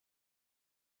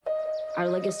Our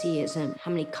legacy isn't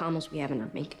how many commas we have in our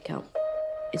bank account.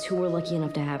 It's who we're lucky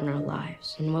enough to have in our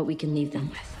lives and what we can leave them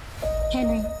with.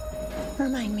 Henry,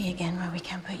 remind me again why we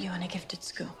can't put you in a gifted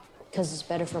school. Because it's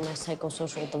better for my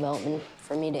psychosocial development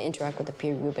for me to interact with a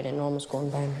peer group in a normal school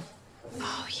environment.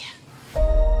 Oh, yeah.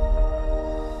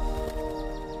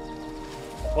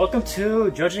 Welcome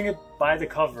to Judging It by the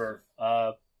Cover,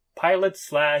 pilot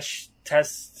 /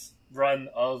 test run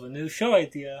of a new show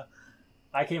idea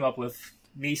I came up with,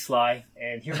 me, Sly,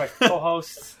 and here are my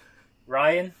co-hosts,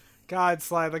 Ryan. God,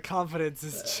 Sly, the confidence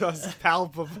is just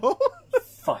palpable.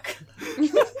 Fuck.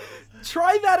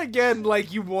 Try that again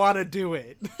like you want to do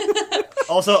it.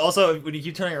 Also, when you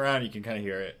keep turning around, you can kind of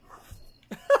hear it.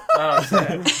 Oh,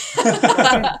 sad.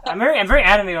 I'm very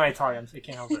animated when I talk. I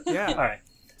can't help it. Yeah. All right.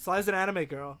 Sly's an anime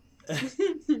girl.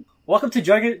 Welcome to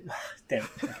Judging. Damn.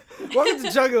 Welcome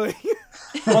to juggling.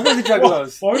 Welcome to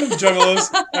Juggalos. Welcome to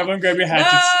Juggalos. Everyone grab your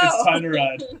hatchets. It's time to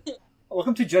ride.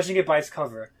 Welcome to Judging It by its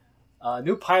cover.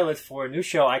 New pilot for a new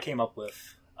show I came up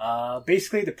with.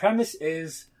 Basically, the premise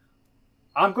is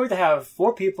I'm going to have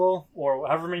 4 people, or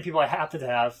however many people I happen to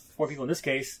have, 4 people in this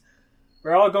case.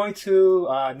 We're all going to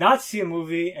not see a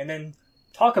movie and then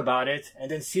talk about it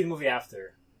and then see the movie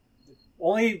after.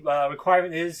 Only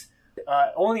requirement is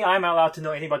only I'm allowed to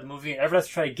know anything about the movie, and everyone has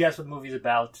to try to guess what the movie is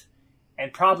about,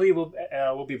 and probably will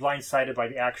be blindsided by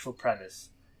the actual premise.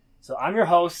 So I'm your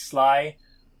host, Sly.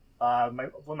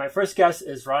 My first guest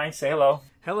is Ryan. Say hello.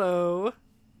 Hello.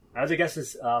 My other guest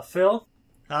is Phil.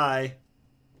 Hi.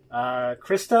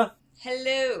 Krista.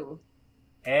 Hello.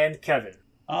 And Kevin.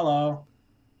 Hello.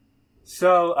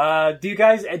 So, do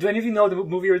any of you know the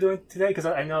movie we're doing today? Because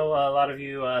I know a lot of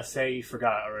you say you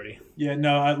forgot already. Yeah,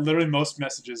 no, literally most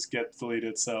messages get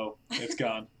deleted, so it's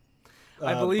gone.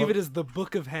 I believe it is the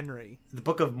Book of Henry. The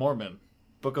Book of Mormon.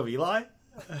 Book of Eli?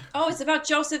 Oh, it's about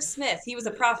Joseph Smith. He was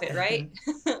a prophet, right?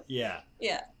 Yeah.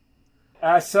 Yeah.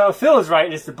 So Phil is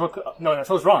right. It's the book. No,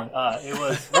 Phil's wrong. It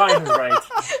was Ryan who's right.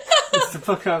 It's the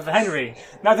Book of Henry,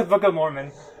 not the Book of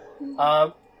Mormon.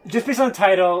 Just based on the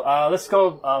title, let's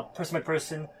go person by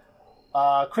person.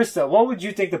 Krista, what would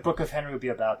you think the Book of Henry would be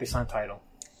about based on the title?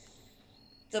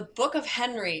 The Book of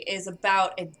Henry is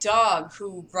about a dog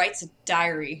who writes a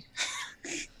diary.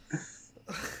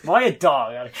 Why a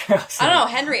dog? Out of curiosity? I don't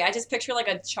know, Henry. I just picture like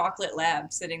a chocolate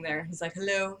lab sitting there. He's like,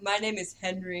 "Hello, my name is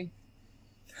Henry."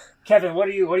 Kevin, what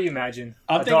do you imagine?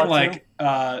 I'm A thinking dog like too?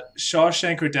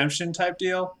 Shawshank Redemption type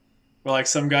deal, where like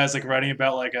some guy's like writing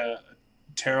about like a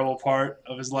terrible part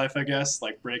of his life, I guess,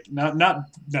 like not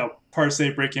per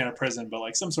se breaking out of prison, but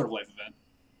like some sort of life event.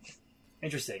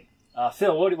 Interesting.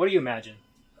 Phil, what do you imagine?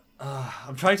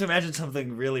 I'm trying to imagine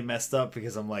something really messed up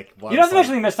because I'm like, wow. You don't have to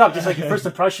mention anything messed up. Just like your first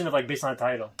impression of like based on the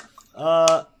title.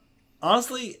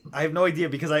 Honestly, I have no idea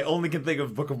because I only can think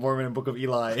of Book of Mormon and Book of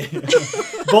Eli.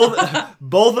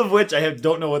 both of which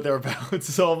don't know what they're about.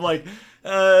 So I'm like,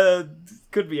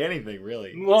 could be anything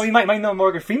really. Well, you might know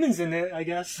Morgan Freeman's in it, I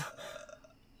guess.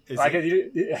 Is Like,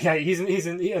 he? yeah, he's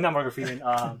in not Morgan Freeman.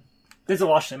 Denzel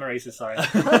Washington. I'm racist, sorry.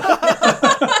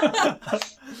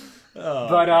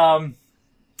 But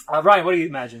Ryan, what do you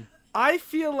imagine? I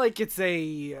feel like it's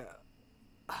a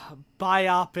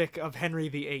biopic of Henry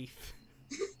VIII.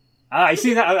 I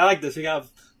see that. I like this. We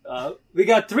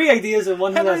got 3 ideas and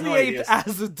one who Henry has no VIII ideas.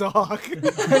 as a dog.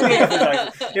 Yeah,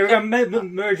 we're gonna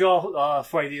merge all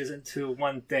 4 ideas into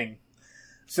one thing.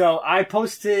 So I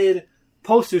posted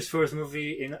posters for this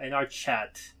movie in our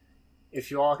chat.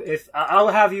 I'll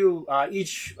have you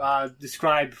each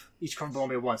describe each cover one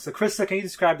by one. So Krista, can you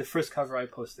describe the first cover I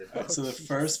posted? All right, so the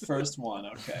first one.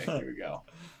 Okay, here we go.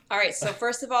 All right. So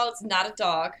first of all, it's not a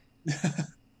dog.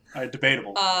 All right,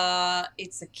 debatable.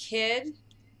 It's a kid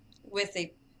with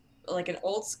an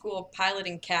old school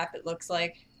piloting cap. It looks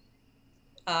like,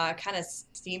 kind of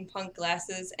steampunk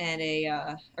glasses and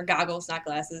or goggles, not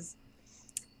glasses,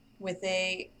 with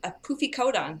a poofy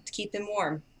coat on to keep him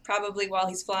warm, probably while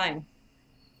he's flying.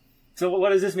 So what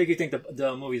does this make you think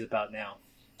the movie's about now?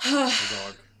 The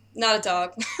dog. Not a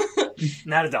dog.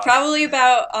 Not a dog. Probably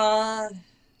about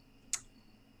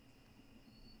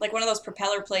like one of those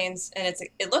propeller planes, and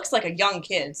it looks like a young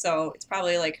kid, so it's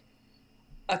probably like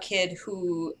a kid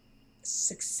who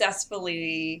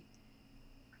successfully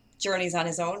journeys on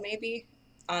his own, maybe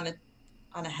on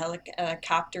a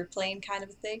helicopter plane kind of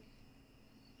a thing.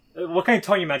 What kind of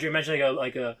tone you imagine? You imagine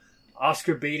like a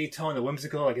Oscar Beatty tone, a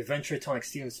whimsical, like adventure tone, like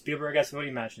Steven Spielberg. I guess. What are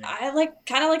you imagining? I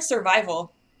kind of like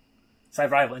survival.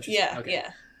 Survival, interesting. Yeah, Okay.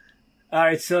 yeah. All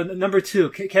right. So number 2,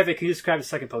 Kevin, can you describe the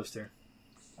second poster?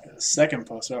 The second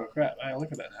poster. Oh crap! I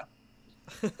look at that now.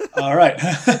 All right,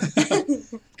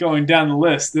 going down the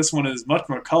list. This one is much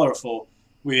more colorful.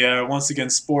 We are once again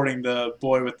sporting the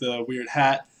boy with the weird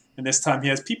hat, and this time he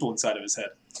has people inside of his head.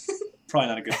 Probably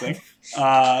not a good thing.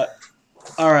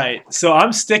 All right, so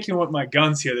I'm sticking with my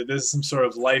guns here that this is some sort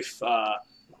of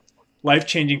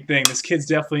life-changing thing. This kid's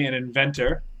definitely an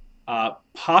inventor,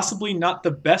 possibly not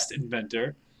the best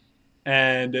inventor,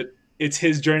 and it's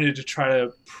his journey to try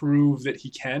to prove that he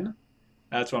can.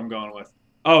 That's what I'm going with.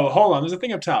 Oh, hold on. There's a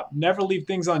thing up top. Never leave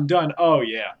things undone. Oh,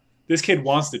 yeah. This kid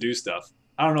wants to do stuff.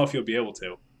 I don't know if he'll be able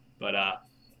to, but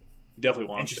he definitely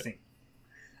wants Interesting.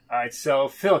 All right, so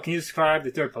Phil, can you describe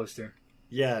the third poster?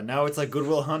 Yeah, now it's like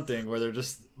Goodwill Hunting, where they're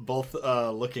just both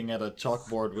looking at a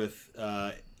chalkboard with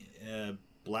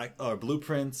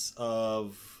blueprints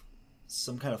of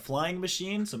some kind of flying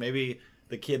machine. So maybe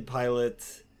the kid pilot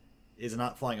is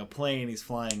not flying a plane; he's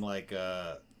flying like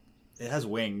it has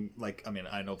wing. Like, I mean,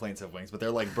 I know planes have wings, but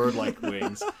they're like bird-like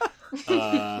wings.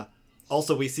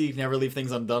 Also, we see Never Leave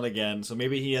Things Undone again. So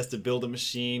maybe he has to build a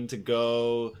machine to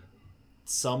go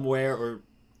somewhere, or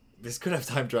this could have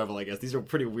time travel, I guess. These are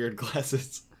pretty weird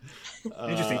glasses.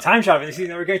 Interesting. Time traveling. You see,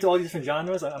 we're getting to all these different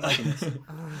genres. I'm liking this.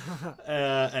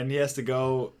 And he has to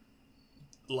go,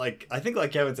 like, I think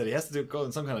like Kevin said, he has to go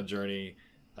on some kind of journey,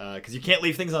 because you can't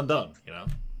leave things undone, you know?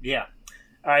 Yeah.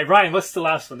 All right, Ryan, what's the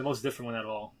last one, the most different one at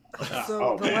all?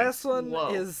 So the man. last one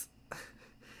Whoa. is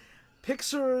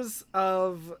pictures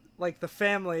of like the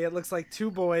family. It looks like two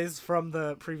boys from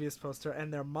the previous poster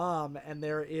and their mom, and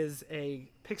there is a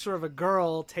picture of a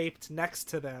girl taped next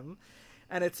to them,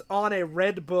 and it's on a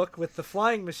red book with the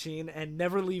flying machine and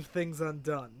 "Never Leave Things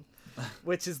Undone,"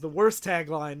 which is the worst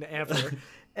tagline ever.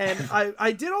 And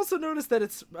I did also notice that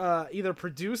it's either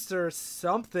produced or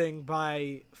something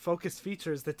by Focus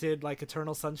Features that did like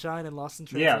Eternal Sunshine and Lost in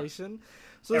Translation.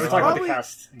 So Yeah, it's we're talking about the probably,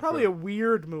 cast. probably a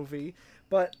weird movie.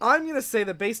 But I'm going to say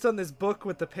that based on this book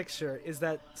with the picture is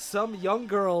that some young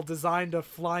girl designed a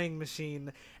flying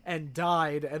machine and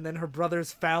died, and then her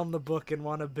brothers found the book and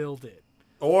want to build it.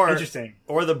 Or Interesting.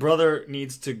 Or the brother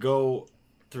needs to go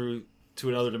through to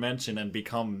another dimension and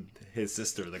become his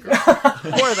sister, the girl.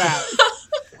 Or that.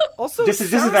 Also, This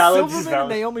is Sarah valid, this is Silverman and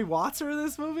valid. Naomi Watts are in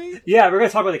this movie? Yeah, we're going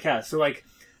to talk about the cast. So, like,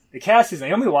 the cast is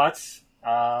Naomi Watts.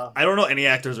 I don't know any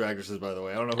actors or actresses, by the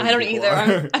way. I don't know who I don't these people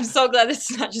either. are. I'm so glad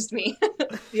it's not just me.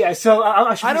 Yeah, so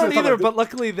I I don't either, but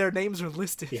luckily their names are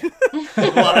listed. Yeah.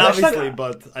 Well, obviously,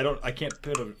 but I can't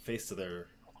put a face to their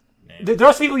name. There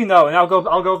are some people you know, and I'll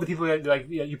go with the people that like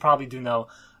you probably do know.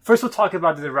 First, we'll talk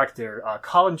about the director,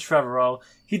 Colin Trevorrow.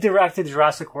 He directed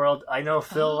Jurassic World. I know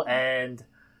Phil and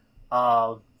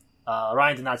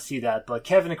Ryan did not see that, but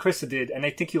Kevin and Krista did, and I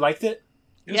think you liked it.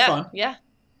 It was yeah, fun. yeah.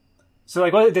 So,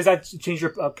 like, what does that change your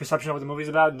perception of what the movie's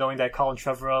about, knowing that Colin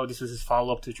Trevorrow, this was his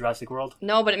follow-up to Jurassic World?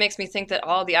 No, but it makes me think that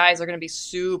all the eyes are going to be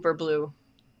super blue.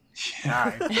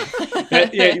 Alright.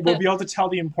 Yeah, we'll be able to tell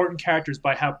the important characters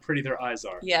by how pretty their eyes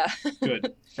are. Yeah.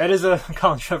 Good. That is a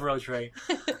Colin Trevorrow trait.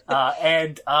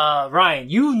 And Ryan,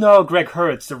 you know Greg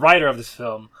Hurwitz, the writer of this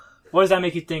film. What does that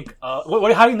make you think? How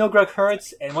do you know Greg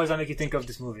Hurwitz, and what does that make you think of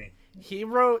this movie? He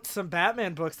wrote some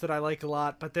Batman books that I like a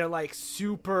lot, but they're like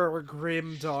super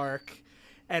grim dark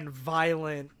and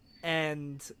violent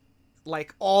and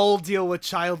like all deal with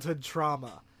childhood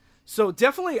trauma. So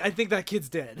definitely I think that kid's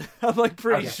dead. I'm like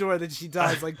pretty sure that she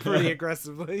dies like pretty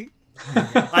aggressively.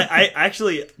 I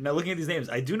actually, now looking at these names,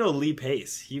 I do know Lee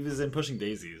Pace. He was in Pushing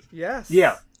Daisies. Yes.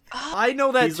 Yeah. I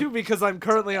know that too because I'm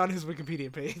currently on his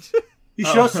Wikipedia page. You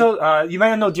should also, you might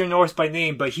not know Dear Norris by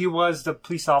name, but he was the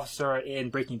police officer in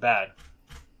Breaking Bad.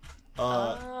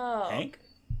 Oh. Hank?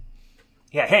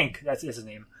 Yeah, Hank, that's his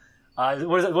name.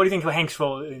 What do you think of Hank's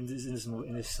role in this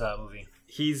movie?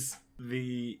 He's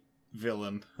the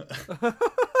villain.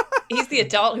 He's the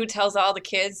adult who tells all the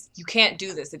kids, "You can't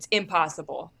do this. It's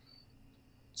impossible."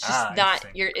 It's just not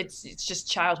interesting. it's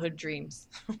just childhood dreams.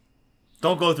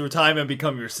 Don't go through time and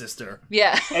become your sister.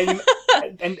 Yeah.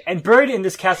 And buried in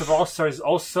this cast of all-stars is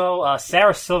also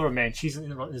Sarah Silverman. She's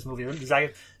in this movie. Does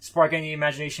that spark any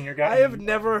imagination in your guy? I have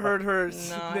never heard her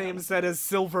No. name said as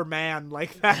Silverman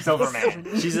like that.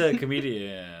 Silverman. She's a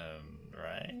comedian,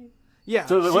 right? Yeah.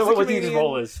 So she's what a do you think his comedian.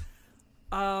 role is?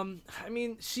 I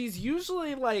mean, she's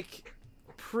usually like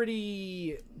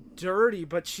pretty dirty,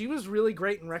 but she was really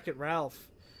great in Wreck-It Ralph.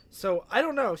 So I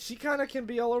don't know. She kind of can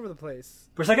be all over the place.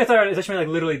 For a second, I thought it's actually like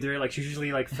literally dirty. Like she's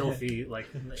usually like filthy. Like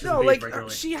she No, doesn't like bathe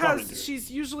regularly.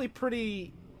 she's usually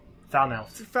pretty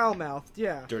Foul-mouthed. foul-mouthed.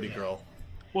 Yeah. Dirty girl.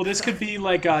 Well, this could be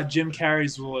like Jim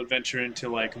Carrey's little adventure into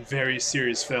like very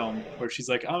serious film where she's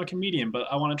like, I'm a comedian, but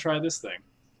I want to try this thing.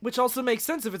 Which also makes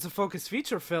sense if it's a focus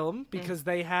feature film because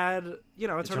they had,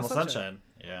 Eternal Sunshine.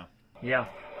 Yeah. Yeah.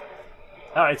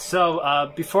 All right,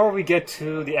 so before we get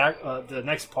to the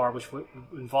next part, which would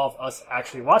involve us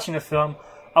actually watching the film,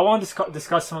 I want to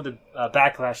discuss some of the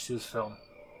backlash to this film.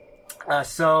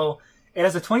 So it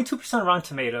has a 22% Rotten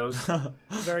Tomatoes.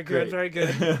 Very good, very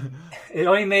good. It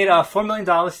only made $4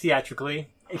 million theatrically.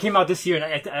 It came out this year, and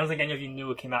I don't think any of you knew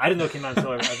it came out. I didn't know it came out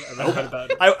until I read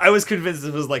about it. I was convinced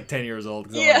it was like 10 years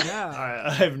old. Yeah.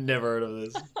 Like, I've never heard of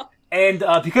this. And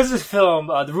because of this film,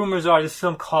 the rumors are this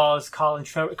film caused Colin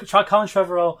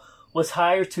Trevorrow was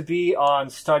hired to be on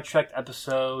Star Trek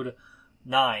Episode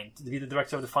 9, to be the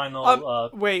director of the final...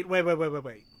 Wait.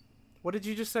 What did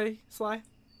you just say, Sly?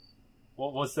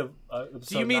 What was the episode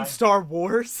Do you mean 9? Star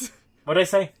Wars? What did I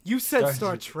say? You said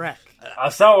Star Trek.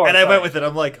 Star Wars. And I sorry. went with it.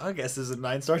 I'm like, I guess there's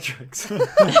 9 Star Treks.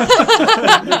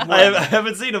 I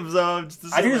haven't seen them, so I'm just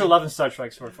I think there's 11 Star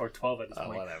Treks or 12 at this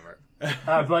point. whatever.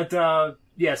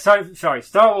 Yeah, sorry.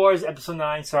 Star Wars Episode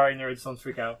 9. Sorry, nerds, don't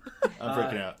freak out. I'm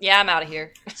freaking out. Yeah, I'm out of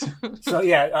here. So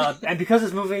yeah, and because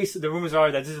this movie, the rumors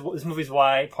are that this movie is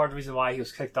part of the reason why he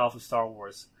was kicked off of Star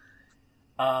Wars.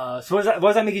 So what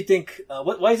does that make you think?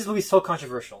 Why is this movie so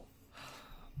controversial?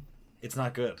 It's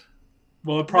not good.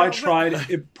 Well, it probably tried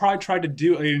to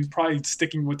do. I mean, probably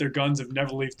sticking with their guns of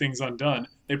never leave things undone.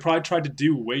 They probably tried to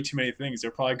do way too many things.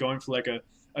 They're probably going for like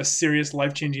a serious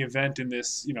life-changing event in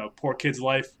this, poor kid's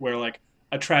life where like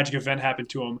a tragic event happened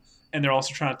to him, and they're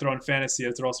also trying to throw in fantasy.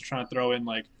 They're also trying to throw in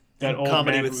like that old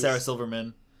comedy man with Sarah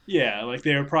Silverman. Yeah, like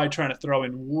they were probably trying to throw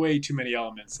in way too many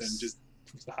elements and just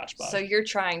the hodgepodge. So you're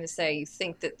trying to say you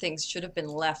think that things should have been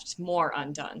left more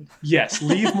undone? Yes,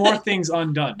 leave more things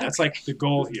undone. That's like the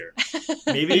goal here.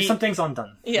 Maybe some things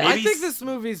undone. Yeah. I think this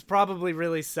movie's probably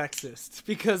really sexist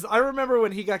because I remember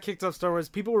when he got kicked off Star Wars,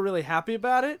 people were really happy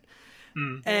about it.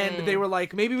 And they were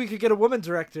like, maybe we could get a woman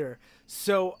director.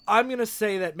 So I'm going to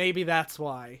say that maybe that's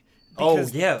why.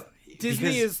 Because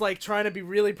Disney is like trying to be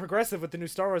really progressive with the new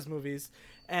Star Wars movies.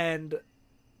 And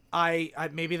I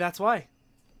maybe that's why.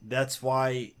 That's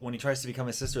why when he tries to become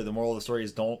his sister, the moral of the story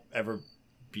is don't ever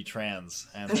be trans.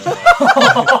 And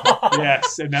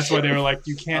yes, and that's why they were like,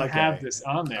 you can't have this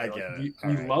on there. I Like, get it.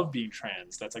 we love being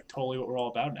trans. That's like totally what we're all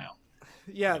about now.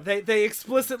 Yeah, they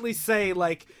explicitly say,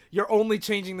 like, you're only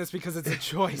changing this because it's a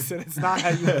choice and it's not how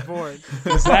you were born.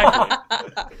 Exactly.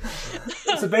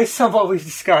 So based on what we've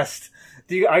discussed,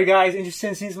 are you guys interested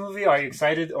in seeing this movie? Are you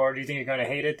excited, or do you think you're going to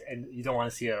hate it and you don't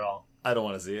want to see it at all? I don't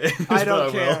want to see it. I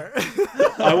don't care.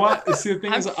 The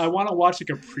thing is, I want to watch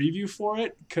like a preview for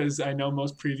it because I know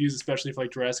most previews, especially for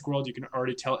like Jurassic World, you can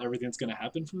already tell everything that's going to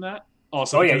happen from that.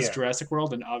 Also, because it's Jurassic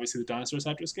World and obviously the dinosaurs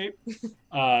have to escape.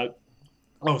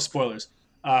 Spoilers.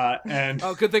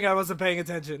 Good thing I wasn't paying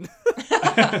attention.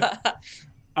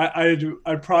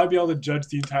 I'd probably be able to judge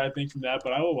the entire thing from that,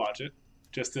 but I will watch it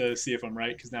just to see if I'm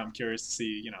right because now I'm curious to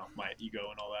see, my ego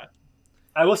and all that.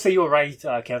 I will say you were right,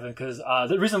 Kevin, because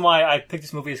the reason why I picked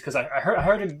this movie is because I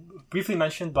heard it briefly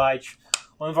mentioned by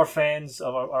one of our fans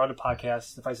of our other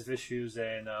podcast, Divisive Issues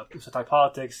and Talk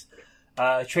Politics,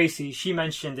 Tracy. She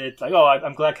mentioned it like,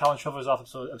 I'm glad Colin Trevorrow's off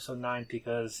episode 9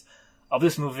 because of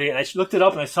this movie. And I looked it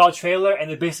up and I saw a trailer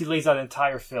and it basically lays out an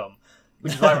entire film,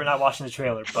 which is why we're not watching the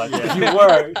trailer. But if you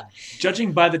were...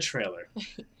 Judging by the trailer.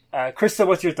 Krista,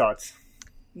 what's your thoughts?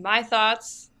 My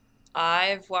thoughts,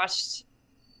 I've watched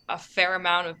a fair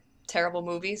amount of terrible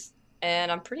movies, and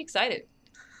I'm pretty excited.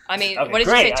 I mean, Okay, what did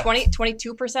great. you say,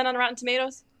 22% on Rotten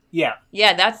Tomatoes? Yeah.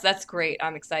 Yeah, that's great.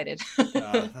 I'm excited.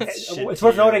 It's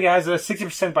worth noting it has a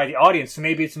 60% by the audience, so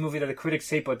maybe it's a movie that the critics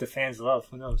hate but the fans love.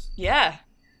 Who knows? Yeah.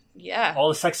 All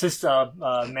the sexist,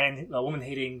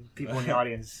 woman-hating people in the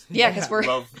audience. Yeah, because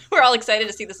we're all excited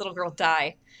to see this little girl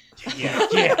die.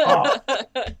 Yeah. Oh.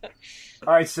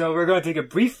 All right, so we're going to take a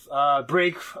brief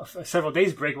break, a several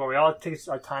days break, where we all take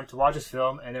our time to watch this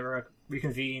film, and then we're going to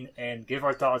reconvene and give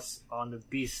our thoughts on the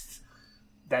beast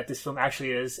that this film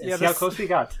actually is, and see how close we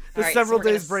got. The several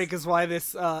days break is why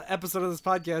this episode of this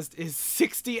podcast is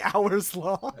 60 hours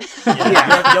long. You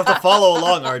have to follow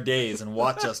along our days and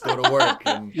watch us go to work.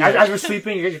 And As we're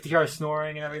sleeping, you get to hear our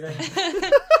snoring and everything.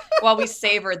 While we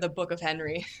savor the Book of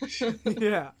Henry.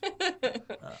 Yeah.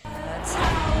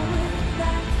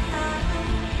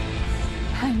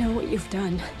 I know what you've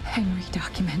done. Henry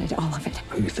documented all of it.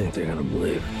 Who do you think they're gonna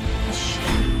believe?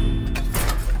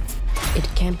 It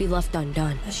can't be left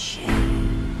undone.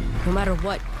 No matter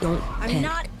what, don't panic. I'm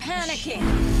not panicking.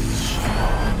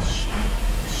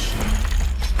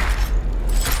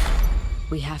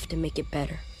 We have to make it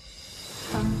better.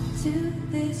 Come to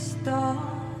this door.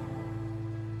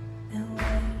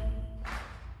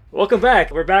 Welcome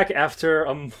back. We're back after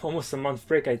almost a month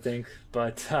break, I think.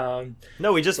 But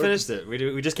No, we just finished it.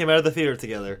 We just came out of the theater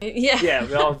together. Yeah. yeah,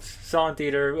 we all saw in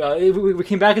theater. We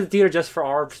came back in the theater just for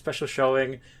our special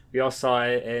showing. We all saw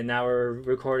it, and now we're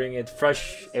recording it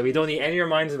fresh, and we don't need any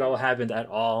reminders about what happened at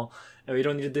all. And we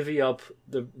don't need to divvy up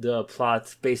the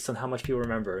plot based on how much people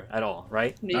remember at all,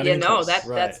 right? Not Yeah, even no, close. that's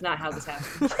Right. not how this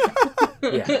happened.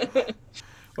 Yeah.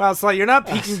 Wow, Sly, you're not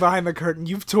peeking behind the curtain.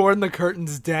 You've torn the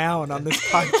curtains down on this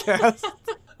podcast.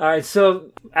 All right,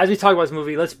 so as we talk about this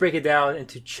movie, let's break it down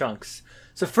into chunks.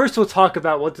 So first we'll talk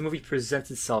about what the movie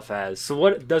presents itself as. So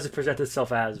what does it present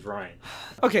itself as, Ryan?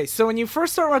 Okay, so when you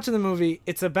first start watching the movie,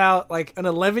 it's about like an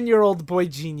 11-year-old boy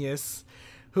genius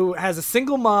who has a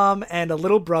single mom and a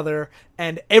little brother,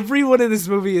 and everyone in this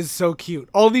movie is so cute.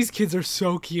 All these kids are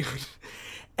so cute.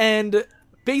 And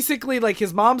basically, like,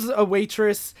 his mom's a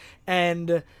waitress,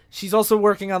 and she's also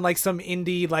working on like some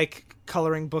indie like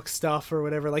coloring book stuff or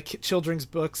whatever, like children's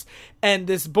books. And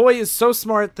this boy is so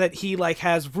smart that he like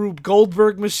has Rube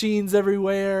Goldberg machines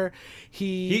everywhere.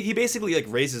 He basically like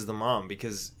raises the mom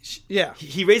because Yeah.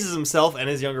 he raises himself and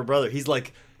his younger brother.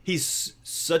 He's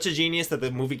such a genius that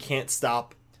the movie can't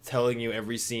stop telling you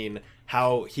every scene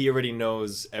how he already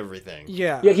knows everything.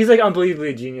 Yeah. Yeah, he's like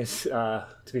unbelievably genius, to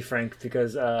be frank,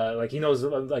 because like he knows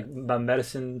like about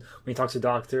medicine when he talks to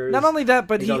doctors. Not only that,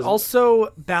 but he knows-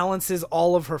 also balances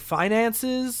all of her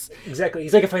finances. Exactly,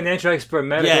 he's like a financial expert,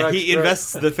 medical Yeah, expert. he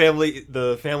invests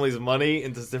the family's money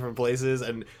into different places,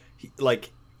 and he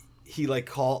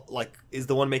is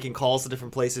the one making calls to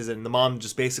different places, and the mom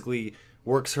just basically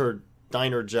works her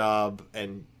diner job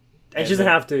and she doesn't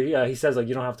have to. Yeah, he says like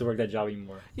you don't have to work that job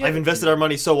anymore. Yeah. I've invested our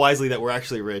money so wisely that we're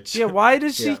actually rich. Yeah, why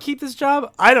does she Yeah. keep this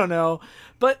job? I don't know.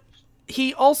 But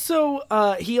he also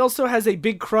has a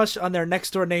big crush on their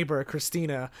next door neighbor,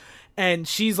 Christina, and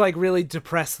she's like really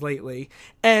depressed lately.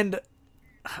 And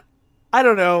I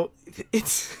don't know.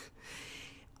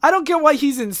 I don't get why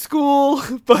he's in school,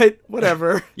 but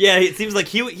whatever. Yeah, it seems like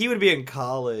he would be in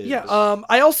college. Yeah,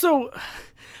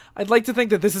 I'd like to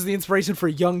think that this is the inspiration for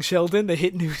Young Sheldon, the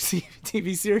hit new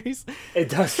TV series. It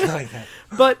does feel like that.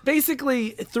 But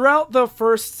basically, throughout the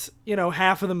first,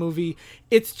 half of the movie,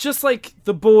 it's just like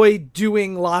the boy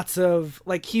doing lots of,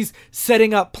 like, he's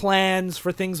setting up plans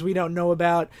for things we don't know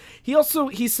about. He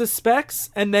suspects,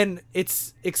 and then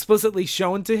it's explicitly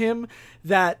shown to him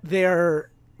that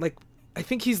they're, like, I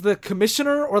think he's the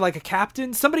commissioner or like a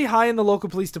captain. Somebody high in the local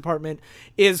police department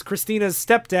is Christina's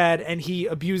stepdad, and he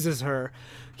abuses her.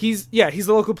 He's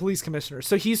the local police commissioner.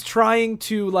 So he's trying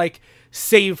to like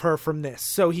save her from this.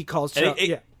 So he calls And,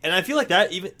 Chuck. and I feel like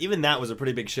that even that was a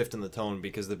pretty big shift in the tone,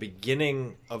 because the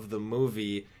beginning of the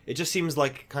movie, it just seems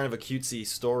like kind of a cutesy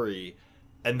story,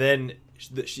 and then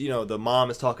the mom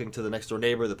is talking to the next door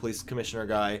neighbor, the police commissioner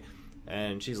guy,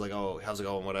 and she's like, "Oh, how's it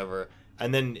going?" Whatever,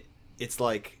 and then it's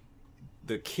like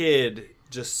the kid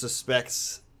just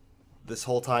suspects this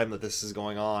whole time that this is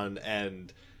going on,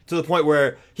 and to the point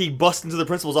where he busts into the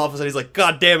principal's office and he's like,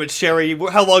 "God damn it, Sherry,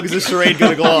 how long is this charade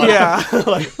gonna go on?" Yeah.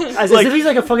 As if he's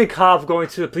like a fucking cop going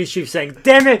to the police chief saying,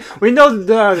 "Damn it, we know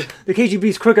the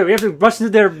KGB's crooked. We have to rush into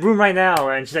their room right now."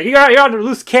 And she's like, "You're on a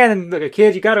loose cannon, like a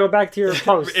kid. You gotta go back to your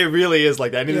post." It really is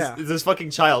like that. And Yeah. it's this fucking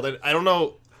child, and I don't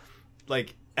know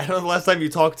the last time you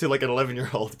talked to like an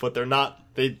 11-year-old, but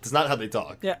it's not how they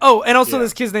talk. Yeah. Oh, and also Yeah.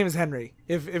 this kid's name is Henry,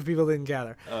 if people didn't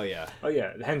gather. Oh yeah. Oh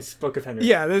yeah, hence Book of Henry.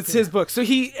 Yeah, that's his book. So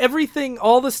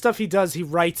all the stuff he does, he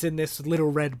writes in this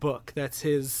little red book. That's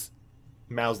his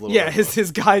Mao's little.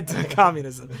 his guide to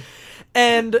communism.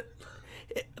 And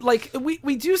like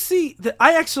we do see that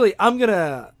I'm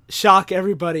gonna shock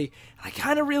everybody. I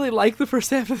kind of really like the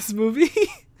first half of this movie.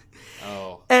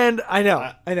 Oh. And I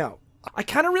know. I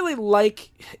kind of really like,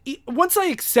 once I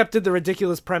accepted the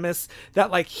ridiculous premise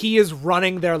that like he is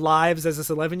running their lives as this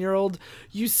 11-year-old,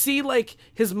 you see like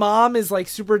his mom is like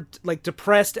super like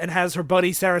depressed and has her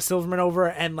buddy Sarah Silverman over,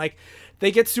 and like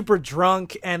they get super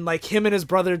drunk, and like him and his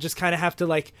brother just kind of have to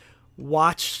like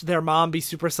watch their mom be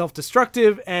super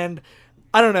self-destructive. And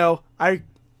I don't know,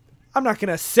 I'm not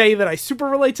going to say that I super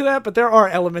relate to that, but there are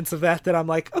elements of that I'm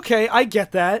like, okay, I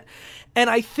get that. And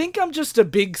I think I'm just a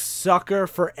big sucker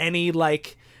for any,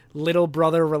 like, little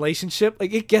brother relationship.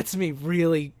 Like, it gets me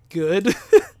really good.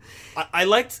 I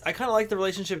kind of liked the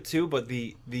relationship too, but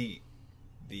the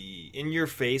in your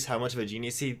face how much of a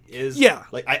genius he is. Yeah.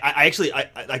 Like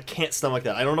I can't stomach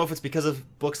that. I don't know if it's because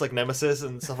of books like Nemesis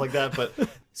and stuff like that, but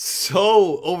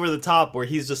so over the top where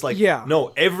he's just like, Yeah.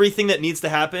 no, everything that needs to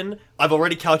happen, I've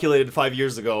already calculated 5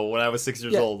 years ago when I was 6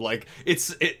 years Yeah. old. Like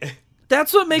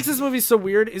That's what makes this movie so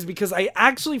weird, is because I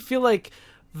actually feel like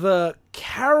the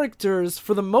characters,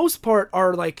 for the most part,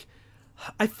 are, like,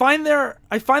 I find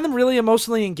them really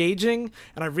emotionally engaging,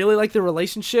 and I really like their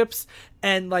relationships,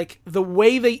 and like the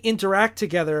way they interact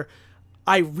together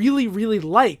I really, really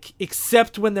like,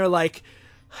 except when they're like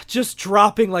just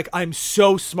dropping like, I'm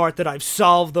so smart that I've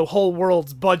solved the whole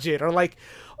world's budget, or like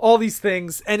all these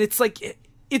things, and it's like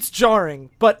it's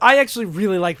jarring, but I actually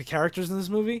really like the characters in this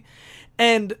movie.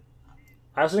 And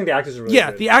I also think the actors are really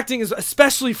good. the acting is,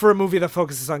 especially for a movie that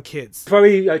focuses on kids. Before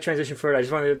we transition further, I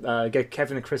just want to get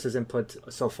Kevin and Chris's input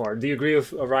so far. Do you agree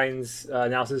with Ryan's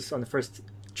analysis on the first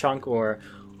chunk, or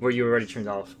were you already turned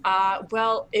off?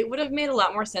 Well, it would have made a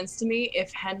lot more sense to me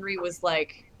if Henry was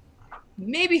like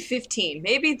maybe 15.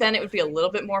 Maybe then it would be a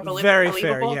little bit more Very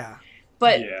believable. fair, yeah.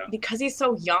 But Yeah. because he's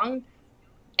so young,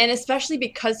 and especially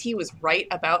because he was right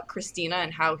about Christina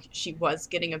and how she was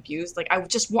getting abused, like, I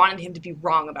just wanted him to be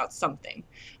wrong about something.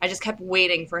 I just kept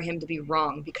waiting for him to be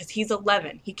wrong because he's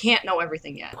 11. He can't know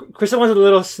everything yet. Kristen was a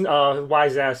little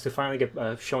wise ass to finally get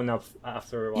shown up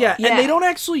after a while. Yeah, Yeah. and they don't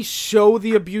actually show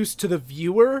the abuse to the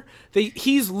viewer.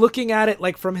 He's looking at it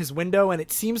like from his window, and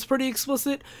it seems pretty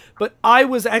explicit. But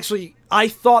I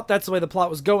thought that's the way the plot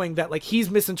was going, that like he's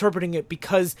misinterpreting it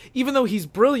because even though he's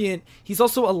brilliant, he's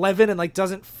also 11 and like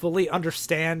doesn't fully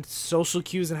understand social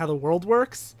cues and how the world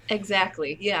works.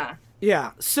 Exactly, yeah.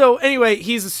 Yeah. So anyway,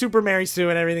 he's a super Mary Sue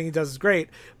and everything he does is great.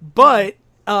 But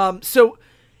so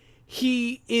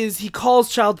he calls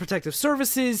Child Protective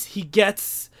Services. He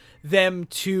gets them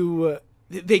to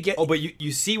Oh, but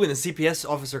you see when the CPS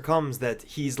officer comes that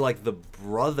he's like the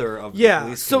brother of the yeah.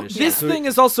 police So commissioner. this thing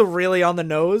is also really on the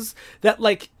nose, that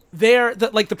like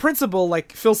the principal,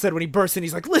 like Phil said when he burst in,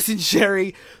 he's like, listen,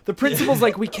 Sherry, the principal's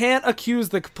like, we can't accuse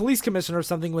the police commissioner of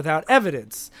something without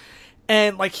evidence.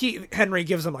 And like Henry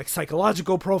gives him like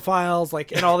psychological profiles,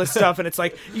 like, and all this stuff, and it's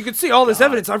like, you can see all this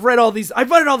evidence. I've read all these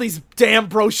damn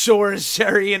brochures,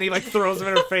 Sherry, and he like throws them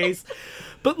in her face.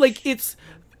 But like it's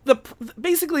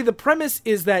basically the premise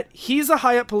is that he's a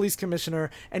high up police commissioner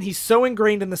and he's so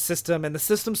ingrained in the system and the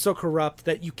system's so corrupt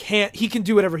that he can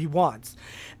do whatever he wants.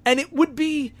 And it would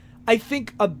be, I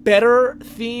think, a better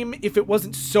theme if it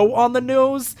wasn't so on the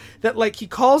nose that like he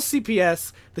calls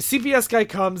CPS, the CPS guy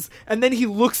comes, and then he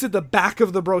looks at the back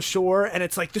of the brochure and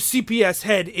it's like the CPS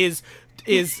head is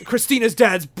Christina's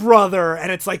dad's brother,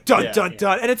 and it's like dun dun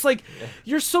dun, and it's like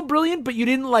you're so brilliant, but you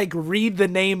didn't like read the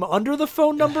name under the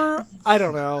phone number. I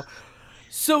don't know.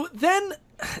 So then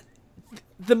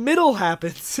the middle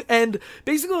happens, and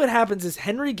basically what happens is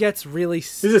Henry gets really.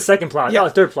 This is the second plot. Yeah, Oh,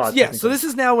 third plot. Yeah. So this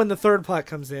is now when the third plot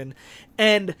comes in,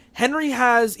 and Henry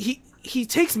he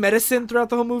takes medicine throughout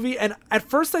the whole movie, and at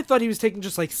first I thought he was taking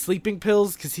just like sleeping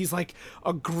pills because he's like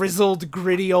a grizzled,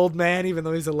 gritty old man, even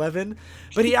though he's 11.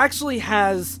 But he actually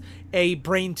has a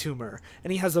brain tumor,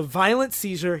 and he has a violent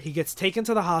seizure. He gets taken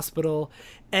to the hospital,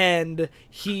 and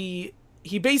he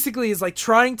basically is like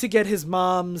trying to get his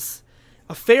mom's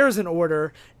affairs in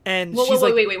order. And Well, she's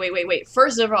wait.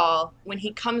 First of all, when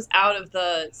he comes out of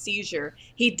the seizure,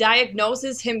 he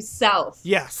diagnoses himself.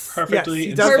 Yes. Perfectly Yes,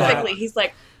 he in does style. that. Perfectly. He's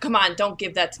like, come on, don't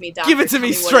give that to me, doc. Give it to Tell me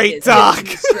what straight, it is. doc. Give it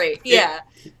to me straight. Yeah.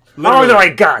 Oh no, I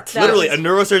got. Literally, a That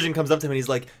neurosurgeon comes up to him and he's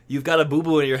like, "You've got a boo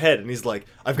boo in your head," and he's like,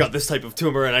 "I've got this type of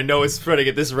tumor, and I know it's spreading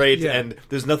at this rate, Yeah. and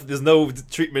there's no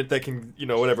treatment that can,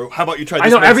 whatever. How about you try I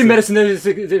this?" know every medicine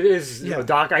is Yeah.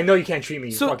 doc. I know you can't treat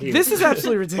me. So Fuck you. this is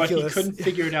absolutely But he ridiculous. couldn't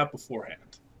figure it out beforehand.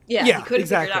 Yeah, Yeah, he couldn't figure it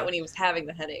exactly. out when he was having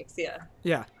the headaches. Yeah.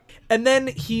 Yeah. And then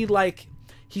he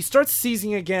starts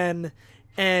seizing again,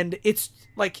 and it's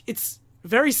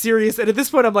very serious. And at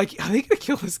this point I'm like, are they gonna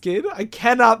kill this kid? I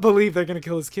cannot believe they're gonna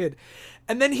kill this kid.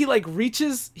 And then he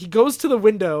he goes to the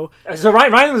window. So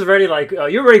Ryan was already like,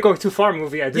 you're already going too far,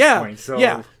 movie at this point. So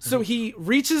Yeah. So he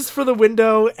reaches for the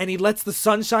window and he lets the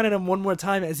sun shine on him one more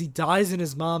time as he dies in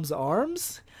his mom's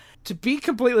arms. To be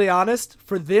completely honest,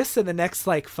 for this and the next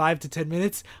 5 to 10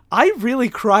 minutes, I really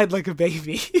cried like a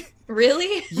baby.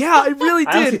 Really? Yeah, I really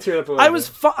I honestly did. teared up a little I bit.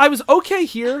 was I was okay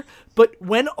here, but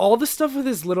when all the stuff with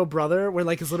his little brother, where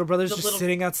his little brother's just little-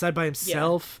 sitting outside by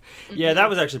himself, Yeah, that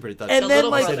was actually pretty touching. and The then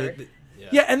little like brother.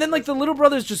 yeah, and then the little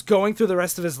brother's just going through the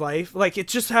rest of his life. Like it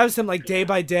just has him day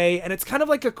by day, and it's kind of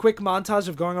like a quick montage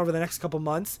of going over the next couple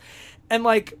months, and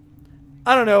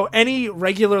I don't know, any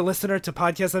regular listener to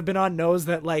podcasts I've been on knows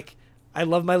that I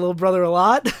love my little brother a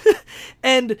lot,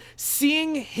 and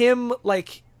seeing him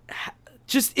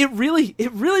just it really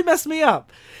messed me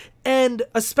up. And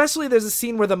especially there's a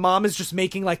scene where the mom is just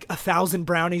making 1,000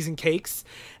 brownies and cakes,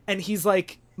 and he's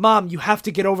like, "Mom, you have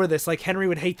to get over this. Henry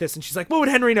would hate this." And she's like, "What would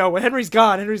Henry know? When Henry's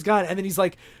gone. And then he's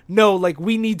like, "No,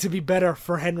 we need to be better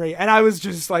for Henry." And I was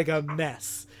just a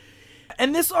mess.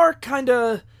 And this arc kind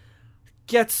of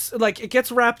gets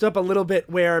wrapped up a little bit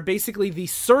where basically the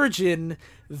surgeon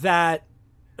that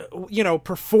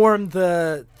perform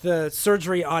the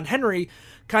surgery on Henry,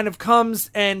 kind of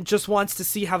comes and just wants to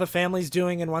see how the family's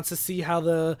doing and wants to see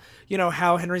how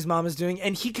how Henry's mom is doing.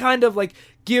 And he kind of like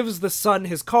gives the son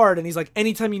his card and he's like,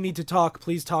 anytime you need to talk,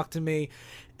 please talk to me.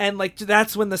 And like,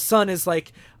 that's when the son is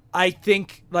like, I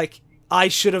think like I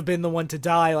should have been the one to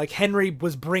die. Like Henry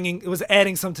was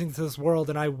adding something to this world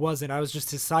and I wasn't. I was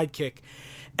just his sidekick.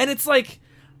 And it's like,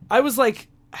 I was like,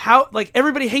 how, like,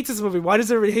 everybody hates this movie. Why does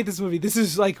everybody hate this movie? This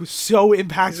is like so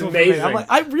impactful for me. I'm like,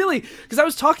 I really, because I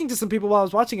was talking to some people while I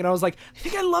was watching it. And I was like, I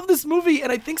think I love this movie,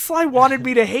 and I think Sly wanted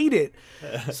me to hate it.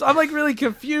 So I'm like really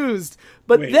confused.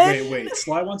 But wait.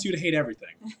 Sly wants you to hate everything.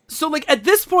 So like at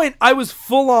this point, I was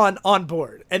full on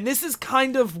board, and this is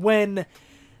kind of when,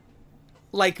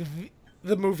 like,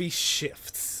 the movie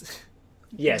shifts.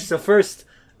 Yeah. So first,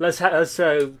 let's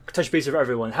touch base with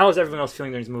everyone. How is everyone else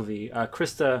feeling during this movie?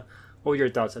 Krista, what were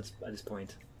your thoughts at this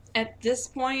point? At this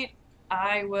point,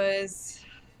 I was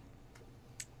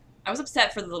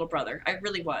upset for the little brother. I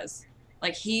really was.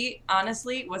 Like, he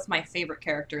honestly was my favorite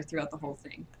character throughout the whole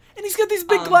thing. And he's got these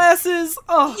big glasses.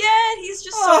 Oh. Yeah, he's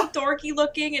just so dorky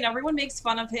looking, and everyone makes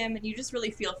fun of him, and you just really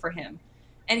feel for him.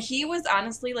 And he was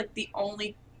honestly like the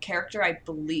only character I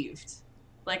believed.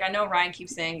 Like, I know Ryan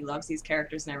keeps saying he loves these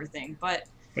characters and everything, but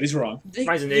he's wrong. You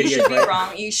should be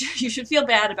wrong. You should feel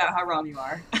bad about how wrong you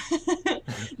are.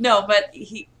 No, but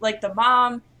he, like, the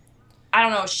mom, I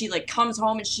don't know, she like comes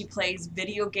home and she plays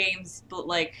video games, but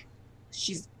like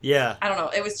she's, I don't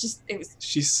know, it was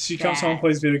she comes home,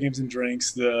 plays video games and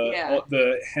drinks.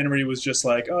 The Henry was just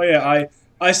like, oh yeah,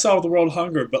 I solve the world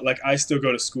hunger, but like I still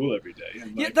go to school every day.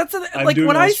 And, like, yeah, that's like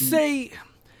when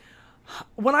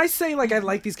I say like I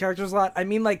like these characters a lot, I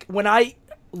mean like when I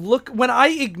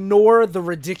ignore the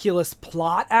ridiculous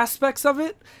plot aspects of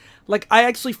it, like I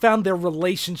actually found their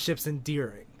relationships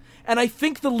endearing. And I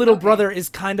think the little brother is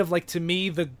kind of like, to me,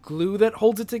 the glue that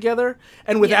holds it together.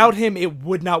 And without him, it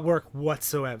would not work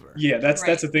whatsoever. Yeah, that's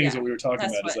the thing is what we were talking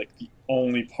about. Is like the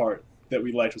only part that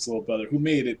we liked was the little brother who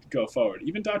made it go forward.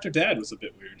 Even Dr. Dad was a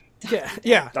bit weird.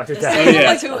 Yeah. Dr.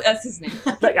 Dad. That's his name.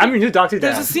 I'm your new Dr.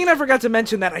 Dad. There's a scene I forgot to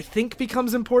mention that I think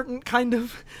becomes important, kind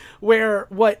of, where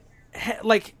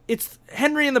like it's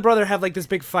Henry and the brother have like this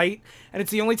big fight, and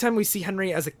it's the only time we see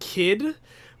Henry as a kid,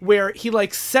 where he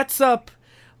like sets up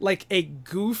like a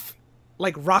goof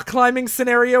like rock climbing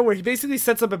scenario where he basically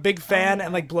sets up a big fan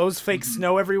and like blows fake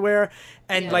snow everywhere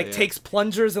and takes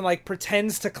plungers and like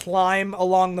pretends to climb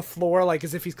along the floor like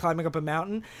as if he's climbing up a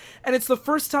mountain. And it's the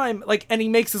first time, like, and he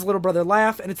makes his little brother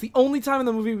laugh, and it's the only time in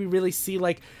the movie we really see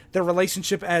like their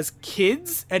relationship as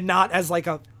kids and not as like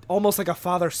almost like a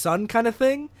father-son kind of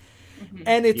thing.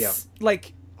 And it's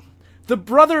like the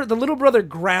little brother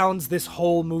grounds this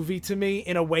whole movie to me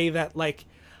in a way that like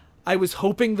I was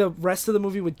hoping the rest of the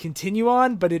movie would continue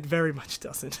on, but it very much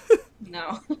doesn't.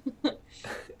 No.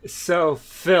 So,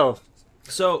 Phil.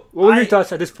 So, what were your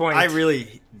thoughts at this point? I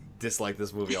really dislike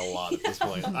this movie a lot at this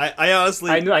point. I honestly,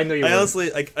 I know you. I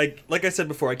honestly, like I said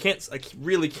before, I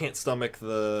really can't stomach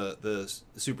the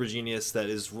super genius that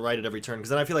is right at every turn.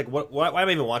 Because then I feel like, why am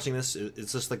I even watching this?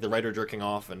 It's just like the writer jerking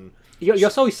off, and you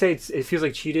also always say it feels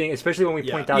like cheating, especially when we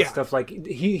point out stuff like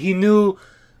he knew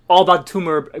all about the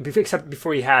tumor except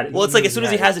before he had it. Well, it's like as soon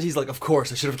as he has it, he's like, "Of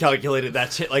course, I should have calculated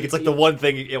that shit." Like it's like the one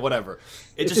thing, whatever.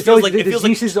 It just feels like the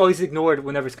genius is always ignored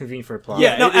whenever it's convenient for a plot.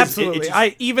 Yeah, no, absolutely.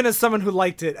 I even as someone who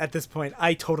liked it at this point,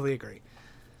 I totally agree.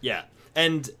 Yeah,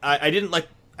 and I didn't like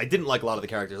a lot of the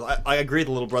characters. I agree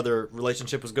the little brother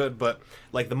relationship was good, but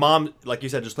like the mom, like you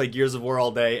said, just played Gears of War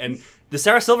all day, and the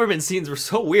Sarah Silverman scenes were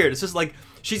so weird. It's just like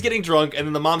she's getting drunk, and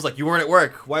then the mom's like, "You weren't at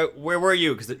work. Where were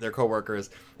you?" Because they're coworkers,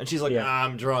 and she's like,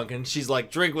 "I'm drunk," and she's like,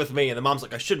 "Drink with me," and the mom's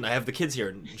like, "I shouldn't. I have the kids here,"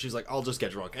 and she's like, "I'll just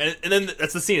get drunk," and then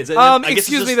that's the scene.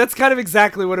 Excuse me, that's kind of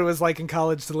exactly what it was like in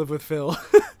college to live with Phil.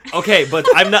 Okay, but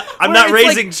I'm not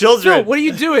raising like, children. Phil, what are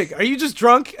you doing? Are you just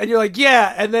drunk? And you're like,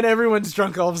 yeah, and then everyone's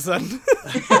drunk all of a sudden.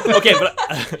 Okay, but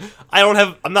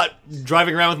I'm not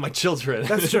driving around with my children.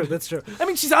 That's true. I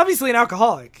mean, she's obviously an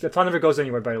alcoholic. The plot never goes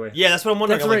anywhere, by the way. Yeah, that's what I'm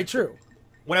wondering. That's very true.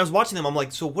 When I was watching them, I'm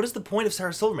like, so what is the point of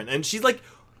Sarah Silverman? And she's like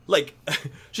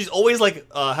she's always like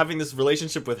having this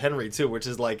relationship with Henry too, which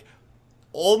is like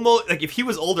almost like if he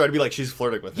was older, I'd be like, she's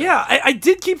flirting with him. Yeah, I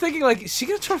did keep thinking like, is she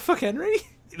gonna try to fuck Henry?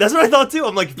 That's what I thought too.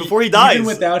 I'm like, before he dies, even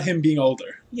without him being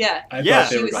older. Yeah,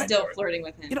 she was still flirting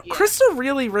with him. You know, Krista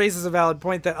really raises a valid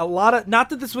point that a lot of, not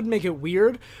that this would make it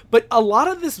weird, but a lot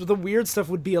of the weird stuff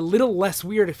would be a little less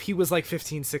weird if he was like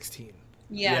 15, 16.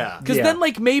 Yeah. Because then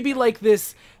like maybe like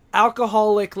this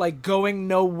alcoholic like going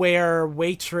nowhere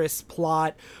waitress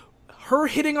plot, her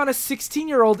hitting on a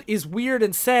 16-year-old is weird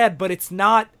and sad, but it's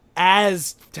not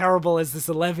as terrible as this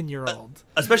 11-year-old.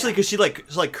 Especially because she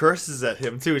curses at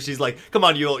him too. She's like, "Come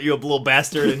on, you little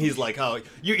bastard," and he's like, "Oh,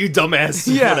 you dumbass,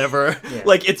 Yeah. whatever." Yeah.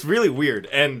 Like it's really weird.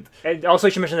 And also,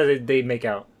 she mentioned that they make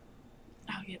out.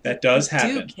 Oh, yeah, That does they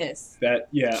happen. Do kiss. That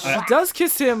yeah. She does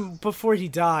kiss him before he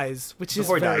dies, which is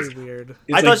Before he very dies. weird.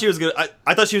 I thought she was gonna.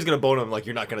 I thought she was gonna bone him. Like,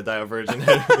 you're not gonna die a virgin.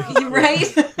 You're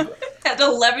right. At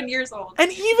 11 years old.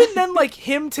 And even then, like,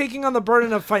 him taking on the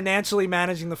burden of financially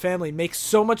managing the family makes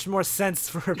so much more sense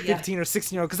for a 15 or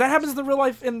 16-year-old, because that happens in the real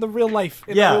life, in the real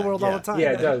world all the time.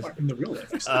 Yeah, it does. in the real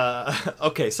life.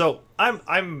 Okay, so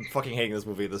I'm fucking hating this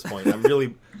movie at this point. I'm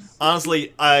really,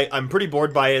 honestly, I'm pretty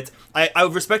bored by it. I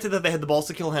respected that they had the balls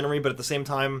to kill Henry, but at the same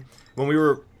time, when we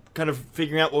were kind of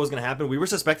figuring out what was going to happen, we were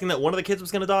suspecting that one of the kids was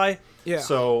going to die. Yeah.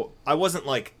 So I wasn't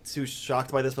like too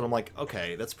shocked by this, but I'm like,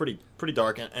 okay, that's pretty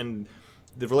dark, and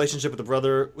the relationship with the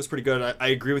brother was pretty good. I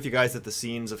agree with you guys that the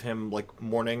scenes of him like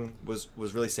mourning was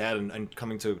really sad and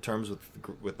coming to terms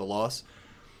with the loss.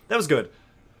 That was good.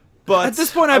 But At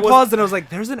this point, I paused and I was like,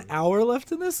 "There's an hour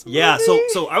left in this movie?" Yeah,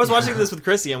 so I was watching this with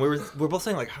Chrissy, and we were both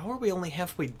saying like, how are we only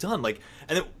halfway done? Like,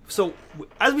 and then, so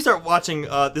as we start watching,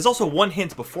 there's also one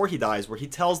hint before he dies where he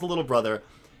tells the little brother,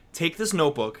 "Take this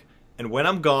notebook, and when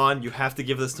I'm gone, you have to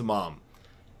give this to Mom."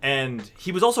 And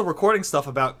he was also recording stuff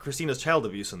about Christina's child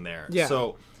abuse in there. Yeah.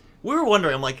 So we were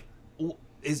wondering, I'm like,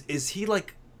 is he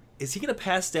gonna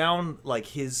pass down like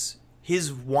his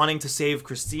wanting to save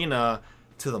Christina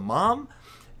to the mom?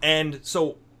 And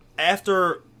so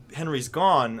after Henry's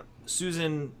gone,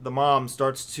 Susan, the mom,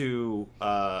 starts to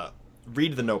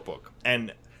read the notebook.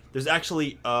 And there's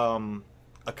actually a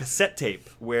cassette tape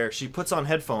where she puts on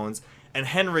headphones, and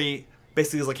Henry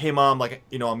basically is like, "Hey, Mom, like,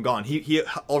 you know, I'm gone." He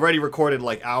already recorded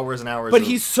like hours and hours. But of-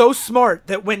 he's so smart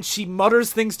that when she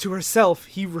mutters things to herself,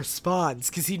 he responds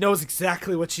because he knows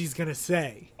exactly what she's gonna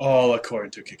say. All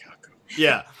according to Kikaku.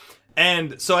 Yeah.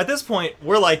 And so at this point,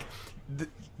 we're like,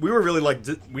 we were really like,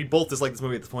 we both disliked this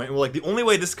movie at this point, and we're like, the only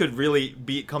way this could really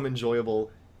become enjoyable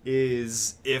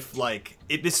is if like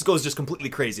this goes just completely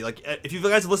crazy. Like, if you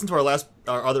guys have listened to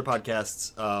our other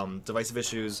podcasts, Divisive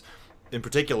Issues in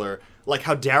particular, like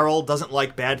how Daryl doesn't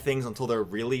like bad things until they're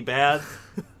really bad.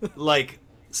 Like,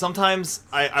 sometimes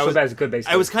I was bad it's good,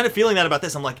 basically. I was kind of feeling that about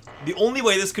this. I'm like, the only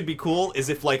way this could be cool is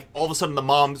if like all of a sudden the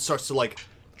mom starts to like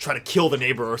try to kill the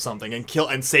neighbor or something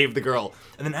and save the girl.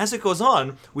 And then as it goes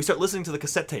on, we start listening to the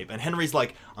cassette tape, and Henry's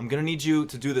like, "I'm gonna need you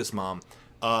to do this, Mom."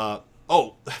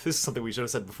 Oh, this is something we should have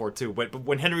said before too. But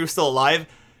when Henry was still alive,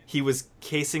 he was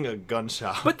casing a gun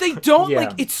shop. But they don't Yeah.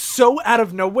 like, it's so out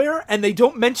of nowhere, and they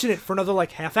don't mention it for another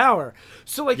like half hour.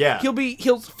 So like Yeah.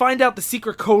 he'll find out the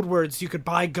secret code words you could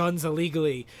buy guns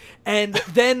illegally, and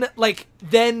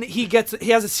then he has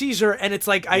a seizure, and it's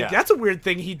like, Yeah. that's a weird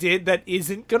thing he did that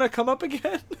isn't gonna come up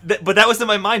again. But that was in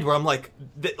my mind where I'm like,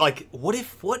 what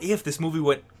if this movie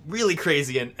went really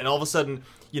crazy and all of a sudden,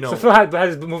 you know, So Phil had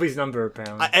his movie's number,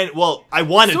 apparently. I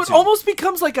wanted So it to. almost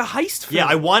becomes like a heist film. Yeah,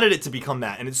 I wanted it to become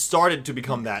that, and it started to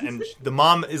become that. And the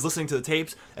mom is listening to the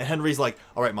tapes, and Henry's like,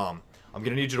 "All right, Mom, I'm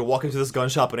gonna need you to walk into this gun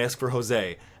shop and ask for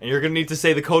Jose, and you're gonna need to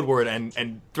say the code word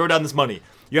and throw down this money.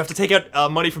 You have to take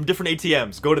out money from different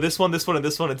ATMs. Go to this one, and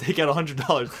this one, and take out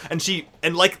 $100."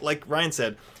 And like Ryan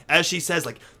said, as she says,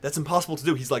 like, "That's impossible to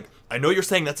do," he's like, "I know you're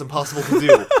saying that's impossible to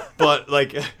do," but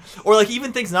like, or like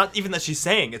even things not even that she's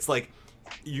saying, it's like,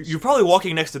 you're probably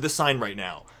walking next to this sign right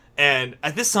now, and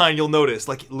at this sign you'll notice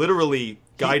like literally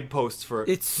guideposts for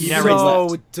It's He so narrates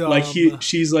left. dumb. Like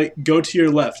she's like, "Go to your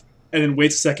left," and then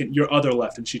waits a second, your other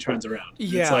left, and she turns around.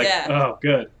 Yeah. It's like, Yeah. oh,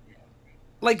 good.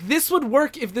 Like, this would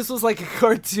work if this was like a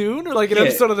cartoon or like an Yeah.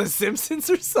 episode of The Simpsons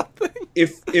or something.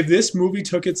 If this movie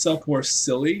took itself more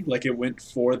silly, like it went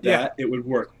for that, Yeah. it would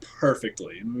work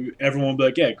perfectly. And everyone would be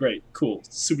like, "Yeah, great, cool,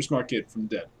 super smart kid from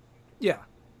the dead." Yeah.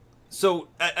 So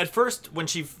at first, when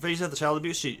she faces the child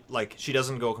abuse, she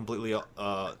doesn't go completely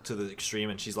to the extreme,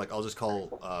 and she's like, "I'll just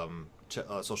call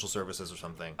social services or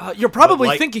something." You're probably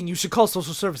But, like- thinking you should call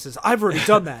social services. I've already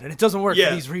done that, and it doesn't work Yeah.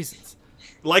 for these reasons.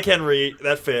 Like Henry,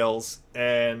 that fails,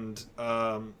 and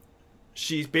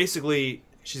she's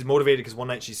motivated because one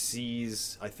night she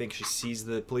sees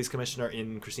the police commissioner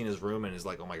in Christina's room and is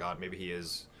like, "Oh my god, maybe he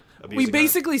is abusing We her."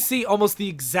 basically see almost the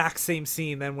exact same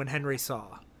scene than when Henry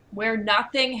saw. Where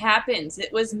nothing happens.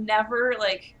 It was never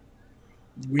like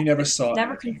We never saw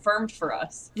never it. confirmed for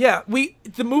us. Yeah,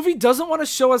 the movie doesn't want to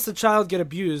show us the child get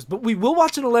abused, but we will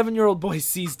watch an 11-year-old boy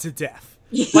seized to death.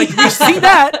 Like, we see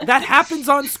that happens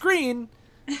on screen.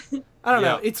 I don't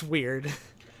know, Yeah. it's weird.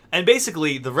 And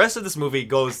basically, the rest of this movie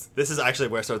goes... This is actually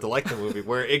where I started to like the movie,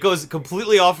 where it goes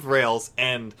completely off the rails,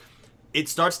 and it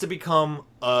starts to become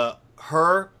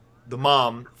her the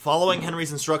mom following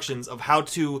Henry's instructions of how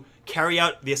to carry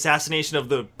out the assassination of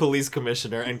the police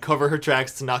commissioner and cover her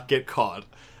tracks to not get caught.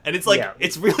 And it's like, Yeah.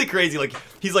 it's really crazy. Like,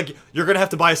 he's like, you're gonna have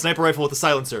to buy a sniper rifle with a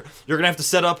silencer. You're gonna have to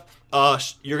set up,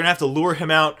 you're gonna have to lure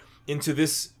him out into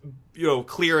this,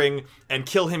 clearing and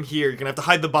kill him here. You're gonna have to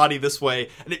hide the body this way.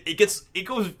 And it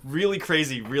goes really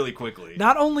crazy really quickly.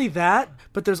 Not only that,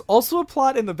 but there's also a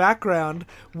plot in the background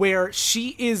where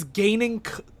she is gaining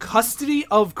custody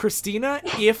of Christina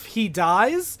if he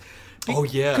dies. Oh,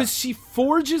 yeah. Because she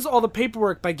forges all the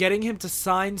paperwork by getting him to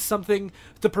sign something,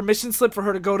 the permission slip for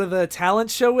her to go to the talent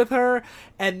show with her,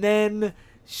 and then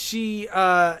they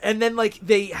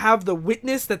have the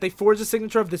witness that they forged the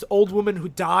signature of this old woman who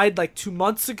died like 2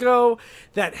 months ago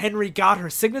that Henry got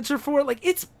her signature for. Like,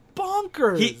 it's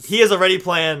bonkers. He has already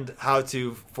planned how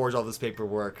to forge all this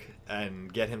paperwork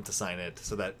and get him to sign it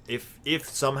so that if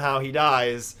somehow he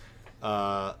dies,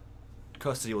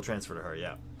 custody will transfer to her.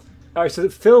 Yeah. All right, so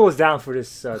Phil was down for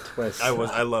this twist.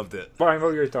 I loved it. Brian,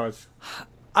 what were your thoughts?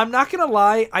 I'm not gonna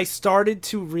lie, I started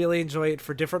to really enjoy it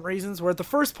for different reasons. Where at the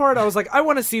first part, I was like, I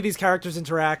want to see these characters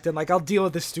interact, and like, I'll deal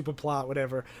with this stupid plot,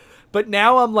 whatever. But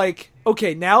now I'm like,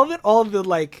 okay, now that all the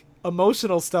like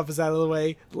emotional stuff is out of the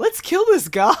way, let's kill this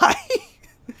guy.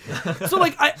 So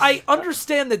like, I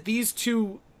understand that these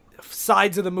two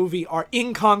sides of the movie are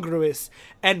incongruous,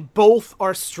 and both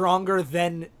are stronger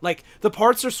than, like, the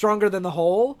parts are stronger than the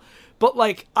whole. But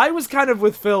like, I was kind of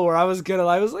with Phil, where I was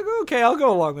like, okay, I'll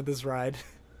go along with this ride.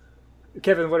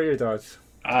 Kevin, what are your thoughts?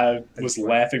 I was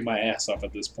laughing my ass off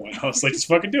at this point. I was like, just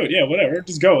fucking do it. Yeah, whatever.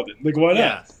 Just go with it. Like, why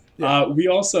not? Yeah. We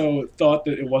also thought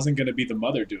that it wasn't going to be the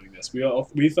mother doing this. We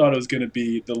thought it was going to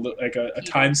be a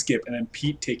time skip and then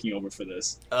Pete taking over for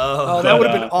this. Oh, that would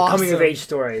have been awesome. Coming of age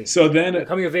story. So then,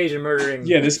 Coming of age and murdering.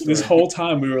 yeah, this whole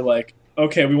time we were like,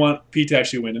 okay, we want Pete to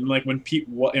actually win. And like when Pete,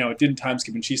 it didn't time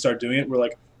skip and she started doing it, we're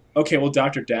like, okay, well,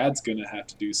 Dr. Dad's going to have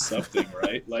to do something,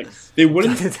 right? Like, they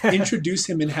wouldn't introduce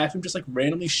him and have him just, like,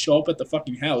 randomly show up at the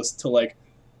fucking house to, like,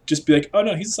 just be like, oh,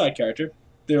 no, he's a side character.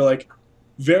 They're like,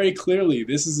 very clearly,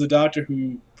 this is a doctor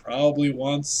who probably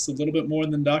wants a little bit more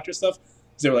than doctor stuff.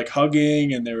 They were, like,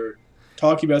 hugging and they were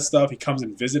talking about stuff. He comes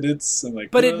and visits and,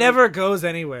 like... But it never goes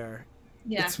anywhere.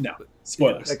 Yeah. No.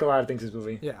 Spoilers. Like a lot of things in this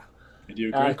movie. Yeah. Do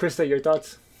you agree? Krista, your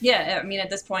thoughts? Yeah, I mean,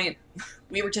 at this point,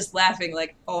 we were just laughing,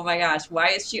 like, oh my gosh, why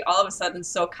is she all of a sudden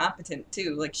so competent,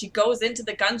 too? Like, she goes into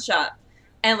the gun shop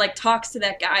and, like, talks to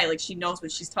that guy like she knows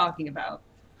what she's talking about.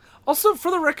 Also, for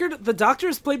the record, the doctor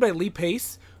is played by Lee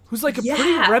Pace, who's, like, a pretty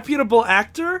Yeah. reputable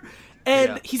actor, and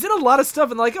Yeah. he's in a lot of stuff,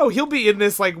 and, like, oh, he'll be in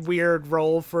this, like, weird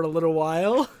role for a little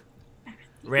while.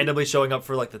 Randomly showing up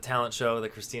for like the talent show that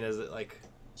Christina's like.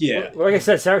 Yeah. Well, like I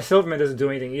said, Sarah Silverman doesn't do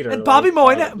anything either. And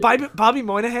like, Bobby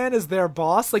Moynihan is their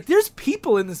boss. Like, there's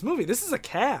people in this movie. This is a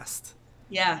cast.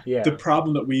 Yeah. Yeah. The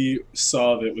problem that we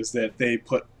saw of it was that they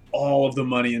put all of the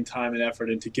money and time and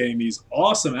effort into getting these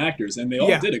awesome actors, and they all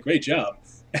Yeah. did a great job.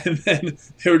 And then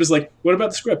they were just like, what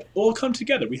about the script? Well, we'll come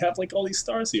together. We have, like, all these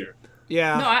stars here.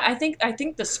 Yeah. No, I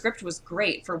think the script was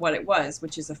great for what it was,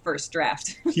 which is a first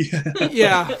draft. Yeah.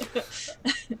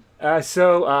 Yeah.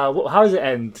 So, how does it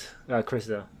end,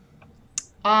 Krista?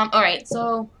 All right,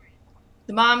 so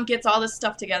the mom gets all this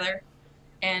stuff together,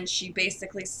 and she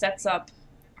basically sets up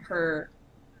her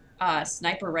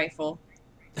sniper rifle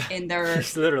in their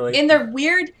Just literally.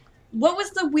 weird. What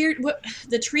was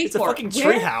the tree It's a fort? fucking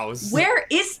tree house. Where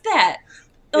is that?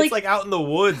 It's like out in the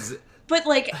woods. But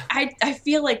like I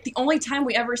feel like the only time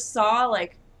we ever saw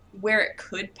like where it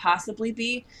could possibly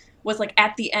be was like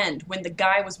at the end when the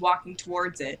guy was walking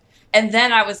towards it. And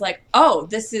then I was like, oh,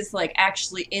 this is like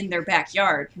actually in their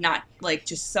backyard, not like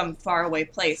just some faraway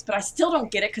place. But I still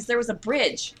don't get it because there was a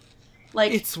bridge.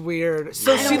 Like It's weird.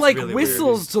 So I she don't- like Really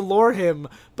whistles to lure him,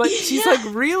 but she's Yeah.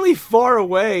 like really far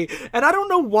away, and I don't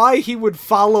know why he would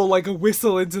follow like a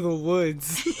whistle into the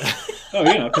woods. Oh,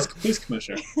 yeah, because police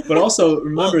commissioner. But also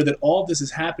remember that all of this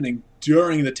is happening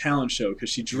during the talent show because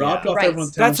she dropped Yeah. off Right. everyone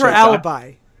at the talent That's her show.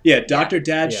 alibi. Yeah, Dr.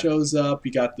 Dad Yeah. shows up.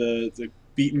 You got the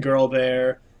beaten girl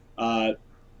there. And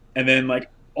then, like,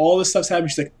 all this stuff's happening.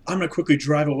 She's like, I'm going to quickly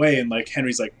drive away. And, like,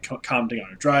 Henry's, like, commenting on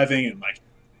her driving. And, like,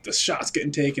 the shot's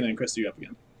getting taken. And Krista, you up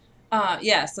again.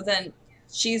 yeah, so then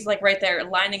she's like right there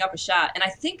lining up a shot. And I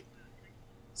think,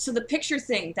 so the picture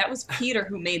thing, that was Peter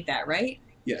who made that, right?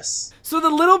 Yes. So the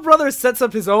little brother sets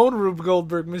up his own Rube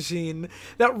Goldberg machine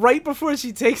that right before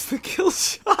she takes the kill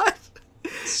shot.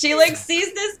 She like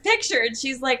sees this picture and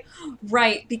she's like,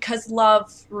 right, because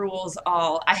love rules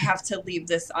all. I have to leave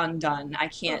this undone. I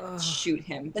can't shoot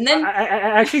him. And then I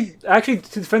actually,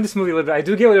 to defend this movie a little bit, I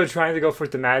do get what they were trying to go for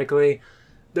thematically.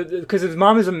 Because his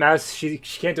mom is a mess, she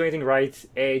can't do anything right,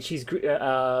 and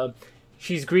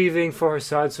she's grieving for her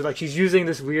son, so like she's using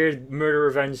this weird murder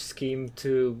revenge scheme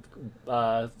to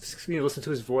listen to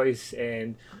his voice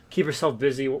and keep herself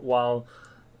busy while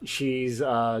she's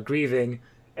grieving.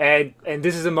 And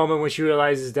this is a moment when she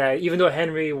realizes that even though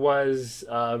Henry was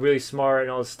really smart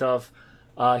and all this stuff,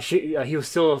 he was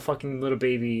still a fucking little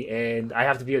baby, and I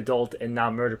have to be adult and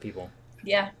not murder people.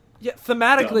 Yeah. Yeah,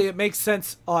 thematically it makes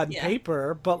sense on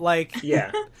paper, but like...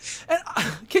 Yeah. And,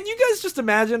 can you guys just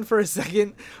imagine for a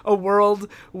second a world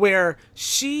where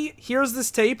she hears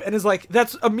this tape and is like,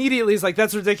 that's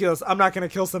ridiculous, I'm not going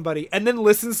to kill somebody, and then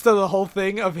listens to the whole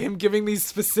thing of him giving these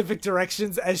specific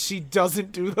directions as she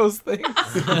doesn't do those things?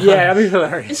 Yeah, that'd be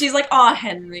hilarious. And she's like, "Aw,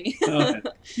 Henry."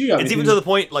 It's even to the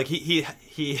point, like, he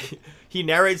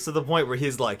narrates to the point where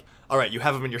he's like, all right, you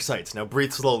have him in your sights. Now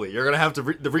breathe slowly. You're gonna have to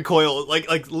the recoil,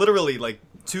 like literally, like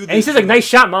to. And he says like, "Nice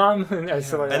shot, mom." And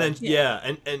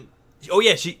then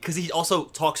because he also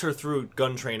talks her through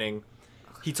gun training.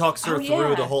 He talks her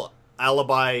through the whole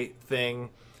alibi thing,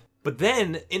 but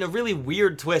then in a really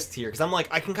weird twist here, because I'm like,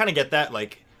 I can kind of get that.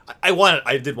 Like,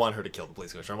 I did want her to kill the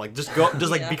police commissioner. I'm like, just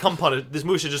like become Punisher. This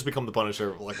movie should just become the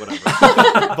Punisher, like whatever.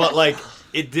 But like,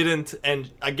 it didn't, and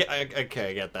I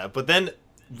get that. But then,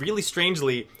 really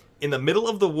strangely, in the middle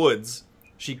of the woods,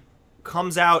 she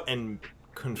comes out and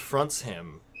confronts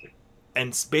him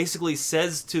and basically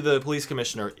says to the police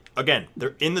commissioner, again,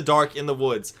 they're in the dark, in the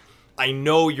woods, I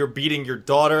know you're beating your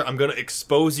daughter. I'm going to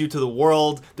expose you to the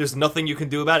world. There's nothing you can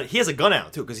do about it. He has a gun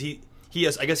out, too,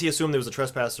 because I guess he assumed there was a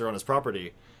trespasser on his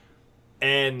property.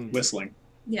 And whistling.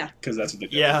 Yeah. Because that's what they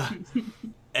do. Yeah.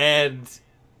 And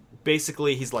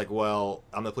basically, he's like, well,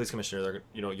 I'm the police commissioner.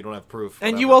 You don't have proof.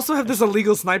 And you also have this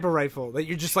illegal sniper rifle that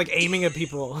you're just, like, aiming at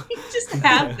people. You just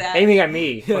have that. Aiming at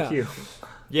me. Yeah. Fuck you.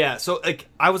 Yeah, so, like,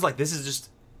 I was like, this is just...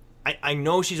 I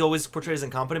know she's always portrayed as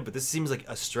incompetent, but this seems like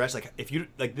a stretch. Like, if you...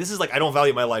 Like, this is like, I don't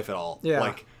value my life at all. Yeah.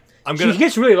 Like, I'm gonna... She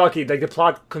gets really lucky. Like, the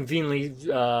plot conveniently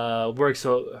works,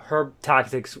 so her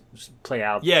tactics play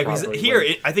out. Yeah, because properly. here,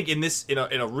 I think in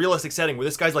a realistic setting where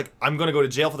this guy's like, I'm going to go to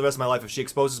jail for the rest of my life if she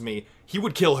exposes me, he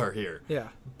would kill her here. Yeah.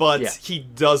 But he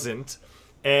doesn't,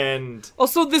 and...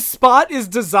 Also, this spot is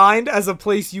designed as a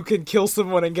place you can kill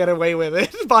someone and get away with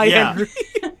it by Henry.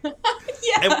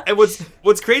 And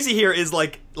what's crazy here is,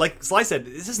 like Sly said,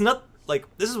 this is not, like,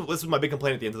 this is my big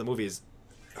complaint at the end of the movie is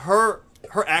her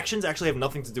actions actually have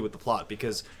nothing to do with the plot,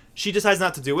 because she decides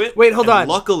not to do it. Wait, hold on.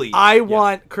 Luckily... I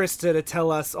want Krista to tell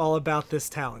us all about this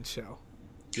talent show.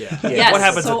 Yeah. Yes, what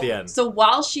happens at the end? So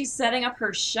while she's setting up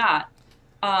her shot,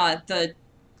 the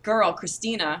girl,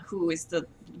 Christina, who is the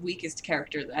weakest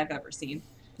character that I've ever seen.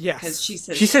 Yes. Because she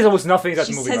says almost nothing about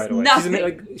the movie, by the way.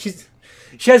 Nothing.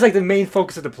 She has like the main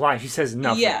focus of the plot. She says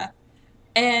nothing. Yeah.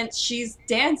 And she's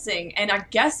dancing, and I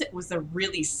guess it was a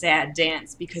really sad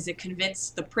dance because it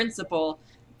convinced the principal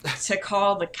to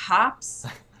call the cops.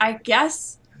 I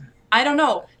guess. I don't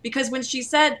know. Because when she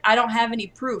said, I don't have any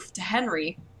proof to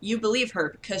Henry, you believe her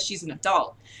because she's an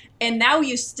adult. And now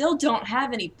you still don't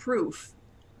have any proof.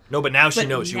 No, but now she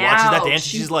knows. She watches that dance and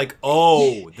she's like,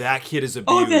 oh, that kid is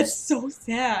abused. Oh, that's so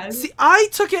sad. See, I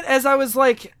took it as I was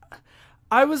like,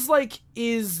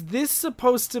 is this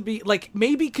supposed to be, like,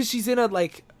 maybe because she's in a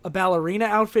ballerina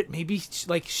outfit, maybe,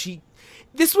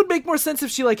 this would make more sense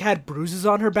if she, like, had bruises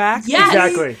on her back. Yes,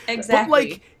 exactly. But,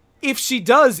 like, if she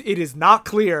does, it is not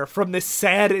clear from this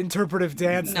sad interpretive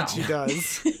dance that she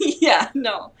does. Yeah,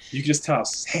 no. You can just tell how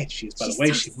sad she is by the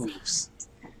way she moves.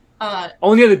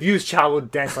 Only an abused child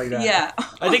would dance like that. Yeah.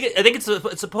 I think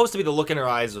it's supposed to be the look in her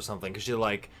eyes or something,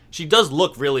 because she does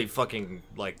look really fucking,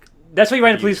 like... That's what you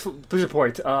write in a police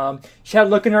report. She had a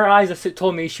look in her eyes that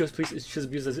told me she was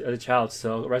abused as a child,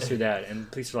 so arrest her dad. And the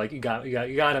police were like, you got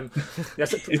him.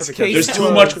 That's a perfect There's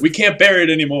too much. We can't bear it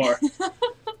anymore.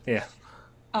 Yeah.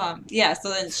 Yeah,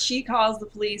 so then she calls the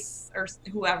police or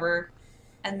whoever,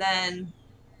 and then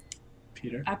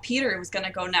Peter was gonna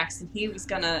go next, and he was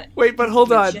gonna... Wait, but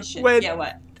hold on. Yeah,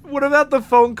 what? What about the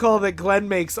phone call that Glenn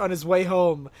makes on his way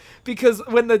home? Because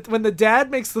when the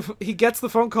dad he gets the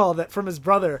phone call from his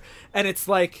brother, and it's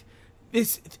like,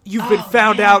 you've been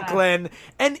found out, Glenn,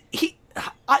 and the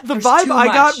vibe I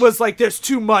got was like, there's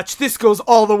too much. This goes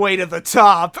all the way to the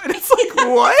top, and it's like,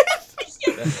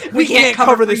 what? we can't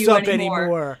cover this up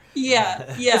anymore. Yeah.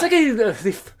 It's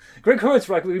like Greg Hurwitz,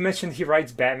 like we mentioned, he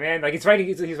writes Batman. Like he's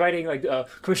writing like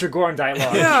Commissioner Gordon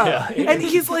dialogue. Yeah, and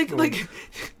he's like.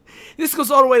 This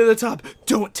goes all the way to the top.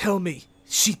 Don't tell me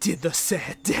she did the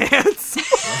sad dance.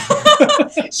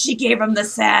 She gave him the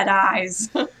sad eyes.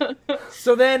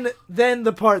 So then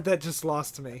the part that just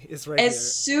lost me is right here.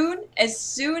 As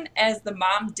soon as the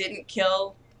mom didn't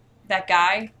kill that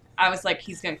guy, I was like,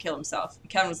 he's gonna kill himself.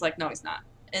 Kevin was like, no, he's not.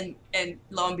 And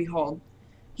lo and behold,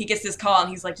 he gets this call and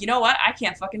he's like, you know what? I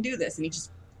can't fucking do this, and he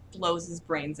just blows his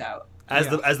brains out As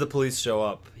the police show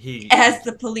up, as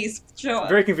the police show up.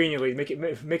 Very conveniently, make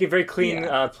it very clean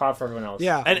plot for everyone else.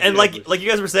 Yeah. and like you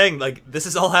guys were saying, like this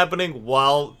is all happening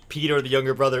while Peter, the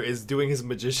younger brother, is doing his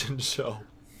magician show.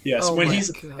 Yes, Oh when my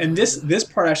he's God. and this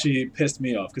part actually pissed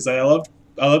me off because I love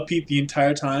Pete the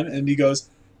entire time, and he goes,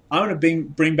 "I'm gonna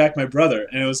bring back my brother,"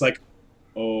 and it was like,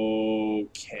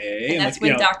 okay. And that's like,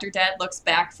 when you know, Dr. Dad looks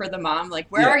back for the mom, like,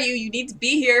 where Yeah. are you? You need to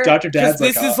be here. Dr. Because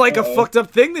Dad's this is like a "Uh-oh." fucked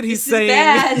up thing that he's This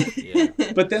saying. is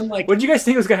bad. But then like What did you guys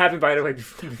think was gonna happen, by the way?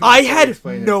 Before I had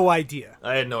explain it? no idea.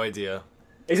 I had no idea.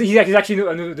 He's actually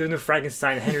the new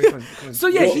Frankenstein. Henry comes So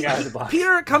yeah, walking out of the box.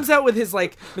 Peter comes out with his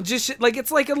like magician, like it's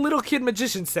like a little kid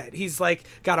magician set. He's like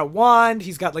got a wand,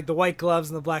 he's got like the white gloves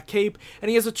and the black cape, and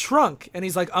he has a trunk, and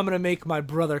he's like, I'm gonna make my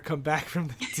brother come back from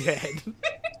the dead.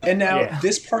 And now Yeah.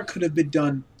 this part could have been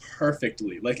done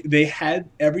perfectly. Like they had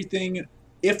everything.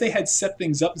 If they had set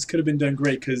things up, this could have been done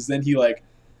great. Because then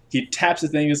he taps the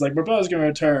thing. Is like, my brother's gonna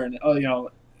return. Oh, you know,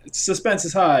 suspense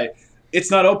is high. It's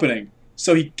not opening.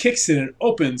 So he kicks it and it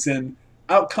opens, and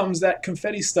out comes that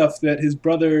confetti stuff that his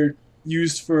brother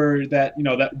used for that. You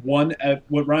know, that one.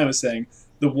 What Ryan was saying,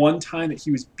 the one time that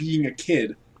he was being a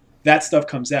kid, that stuff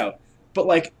comes out. But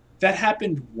like that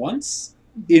happened once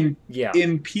in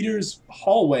Peter's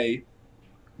hallway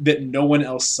that no one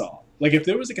else saw. Like if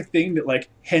there was like a thing that like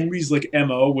Henry's like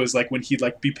MO was like when he'd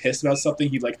like be pissed about something,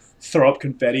 he'd like throw up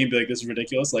confetti and be like, this is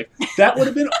ridiculous. Like that would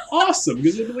have been awesome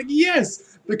because it'd be like,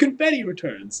 yes, the confetti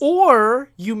returns. Or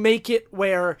you make it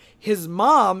where his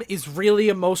mom is really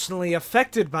emotionally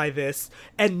affected by this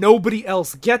and nobody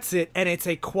else gets it, and it's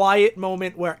a quiet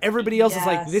moment where everybody else is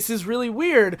like, Yes. this is really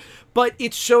weird, but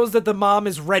it shows that the mom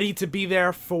is ready to be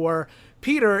there for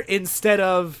Peter instead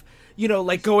of, you know,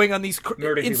 like going on these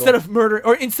Murdering instead people. of murder,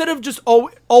 or instead of just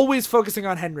always focusing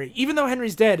on Henry. Even though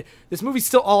Henry's dead, this movie's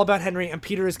still all about Henry, and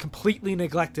Peter is completely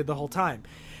neglected the whole time.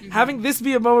 Having this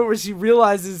be a moment where she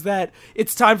realizes that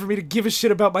it's time for me to give a shit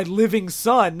about my living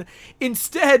son,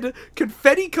 instead,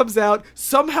 confetti comes out,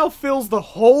 somehow fills the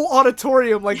whole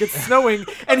auditorium like it's snowing,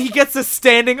 and he gets a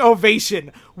standing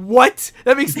ovation. What?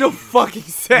 That makes no fucking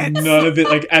sense. None of it.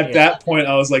 Like at that point,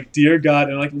 I was like, dear God,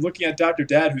 and like looking at Dr.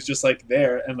 Dad, who's just like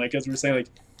there, and like as we were saying, like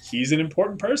he's an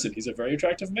important person. He's a very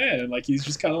attractive man, and like he's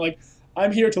just kind of like,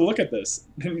 I'm here to look at this.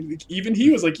 And even he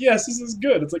was like, yes, this is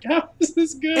good. It's like, how is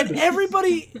this good? And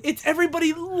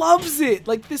everybody loves it.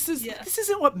 Like this Yeah.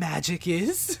 isn't what magic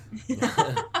is.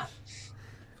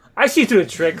 I see through the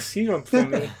tricks. You don't fool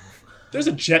me. There's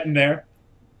a jet in there.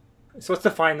 So what's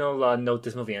the final note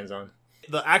this movie ends on?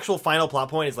 The actual final plot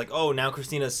point is like, oh, now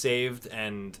Christina's saved,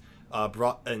 and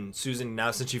Susan,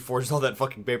 now since she forged all that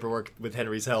fucking paperwork with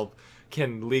Henry's help,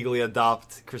 can legally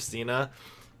adopt Christina.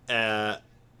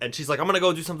 And she's like, I'm gonna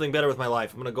go do something better with my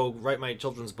life. I'm gonna go write my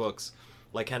children's books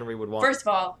like Henry would want. First of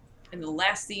all, in the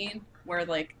last scene where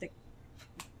like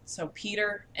so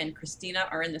Peter and Christina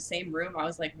are in the same room, I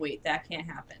was like, wait, that can't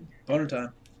happen. Boner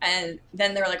time. And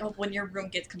then they're like, oh, when your room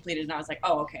gets completed, and I was like,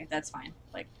 oh, okay, that's fine.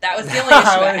 Like that was the only issue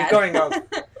I had. Going out.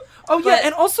 Oh yeah, But-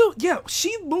 and also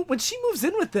when she moves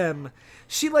in with them,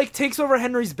 she like takes over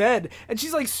Henry's bed, and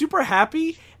she's like super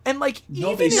happy, and like No,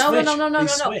 even they if- switch. No.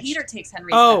 switch. Peter takes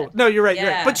Henry's Oh bed. no, you're right.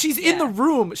 Yeah, But she's in yeah. the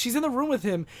room. She's in the room with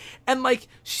him, and like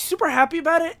she's super happy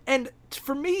about it. And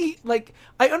for me, like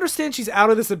I understand she's out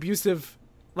of this abusive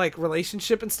like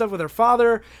relationship and stuff with her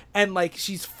father, and like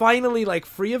she's finally like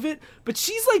free of it. But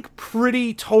she's like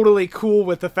pretty totally cool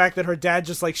with the fact that her dad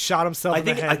just like shot himself in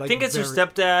the head. I like, think it's her very-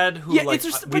 stepdad who Yeah, like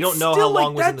it's her, we but don't know still, how like,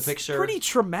 long was in the that's picture. Pretty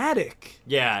traumatic.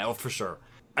 Yeah, oh for sure.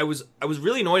 I was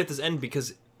really annoyed at this end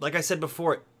because, like I said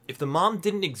before, if the mom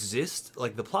didn't exist,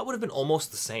 like the plot would have been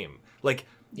almost the same. Like,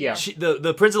 Yeah.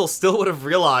 the principal still would have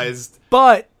realized.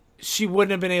 But she wouldn't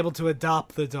have been able to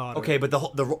adopt the daughter. Okay, but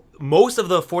the most of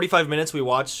the 45 minutes we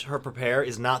watch her prepare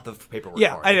is not the paperwork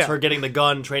Yeah, part. I know. It's her getting the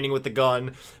gun, training with the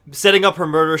gun, setting up her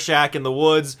murder shack in the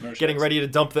woods, getting ready to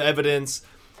dump the evidence.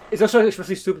 It's also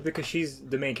especially stupid because she's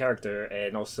the main character,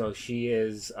 and also she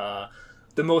is the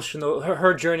emotional.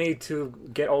 Her journey to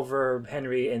get over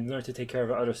Henry and learn to take care of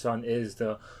her other son is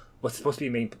what's supposed to be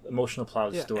the main emotional plot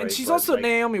of the Yeah, story. and she's but, also like,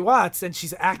 Naomi Watts, and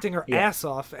she's acting her Yeah. ass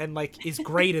off, and like is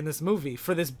great in this movie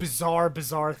for this bizarre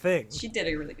thing. She did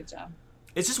a really good job.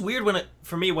 It's just weird when a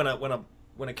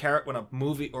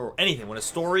movie or anything, when a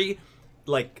story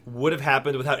like would have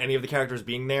happened without any of the characters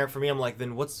being there. For me, I'm like,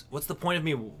 then what's the point of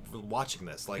me watching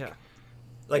this? Like, Yeah.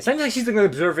 It's not like she's like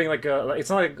observing like it's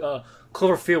not like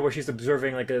Cloverfield where she's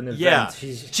observing like an event. yeah,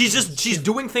 She's she's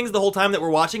doing things the whole time that we're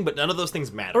watching, but none of those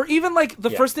things matter. Or even like the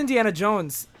Yeah. first Indiana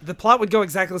Jones, the plot would go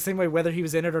exactly the same way whether he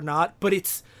was in it or not, but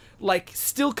it's like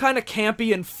still kind of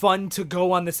campy and fun to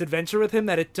go on this adventure with him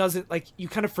that it doesn't like you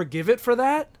kind of forgive it for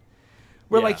that.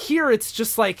 Where Yeah. like here it's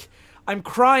just like I'm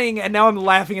crying and now I'm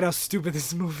laughing at how stupid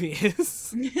this movie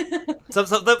is.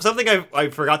 Something I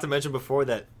forgot to mention before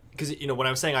that, because when I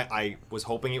was saying I was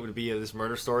hoping it would be this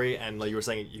murder story, and like you were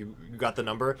saying you got the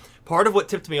number. Part of what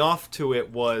tipped me off to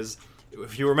it was,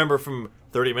 if you remember from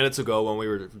 30 minutes ago when we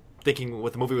were thinking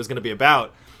what the movie was going to be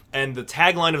about, and the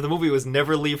tagline of the movie was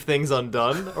 "Never leave things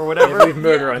undone" or whatever. Never leave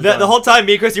murder undone. The whole time,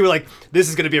 me and Christy were like, "This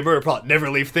is going to be a murder plot. Never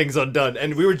leave things undone,"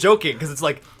 and we were joking because it's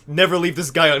like, "Never leave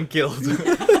this guy unkilled."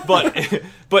 but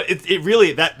it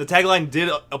really the tagline did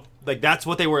like that's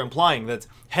what they were implying, that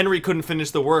Henry couldn't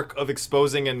finish the work of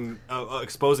exposing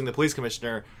the police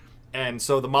commissioner, and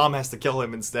so the mom has to kill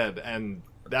him instead. And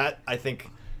that, I think,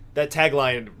 that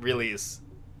tagline really is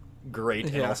great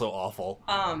and also awful.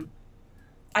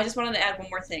 I just wanted to add one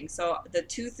more thing. So the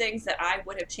two things that I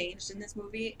would have changed in this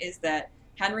movie is that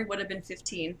Henry would have been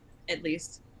 15 at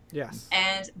least. Yes.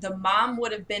 And the mom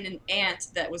would have been an aunt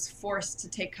that was forced to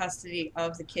take custody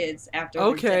of the kids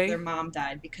after their mom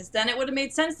died, because then it would have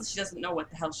made sense that she doesn't know what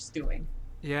the hell she's doing.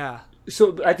 Yeah.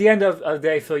 So at the end of the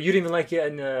day, Phil, you didn't even like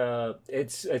it, and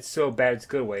it's so bad it's a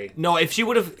good way. No, if she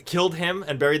would have killed him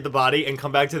and buried the body and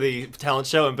come back to the talent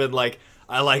show and been like,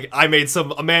 I made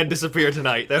a man disappear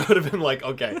tonight, that would have been like,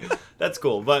 okay, that's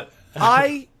cool. But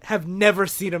I have never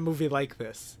seen a movie like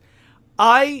this.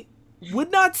 I would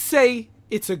not say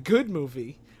it's a good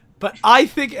movie, but I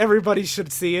think everybody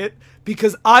should see it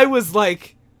because I was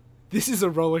like, this is a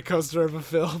roller coaster of a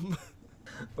film.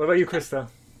 What about you, Krista?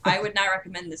 I would not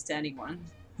recommend this to anyone,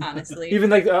 honestly. even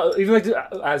like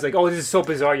I was like, oh, this is so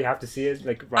bizarre, you have to see it.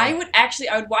 Like, I would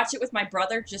watch it with my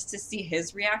brother just to see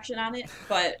his reaction on it,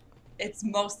 but it's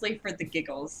mostly for the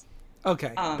giggles.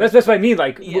 Okay. That's what I mean.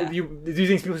 Like, do Yeah. you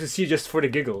think people should see just for the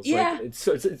giggles? Yeah. Like, it's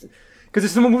because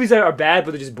there's some movies that are bad,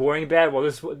 but they're just boring bad. Well, do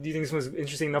you think this one's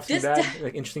interesting enough to be bad?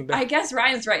 Like, interesting bad? I guess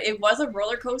Ryan's right. It was a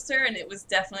roller coaster, and it was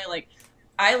definitely like,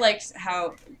 I liked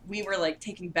how we were like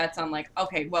taking bets on like,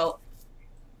 okay, well,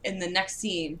 in the next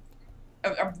scene,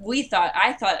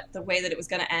 I thought the way that it was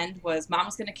going to end was Mom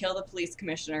was going to kill the police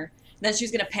commissioner, and then she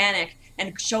was going to panic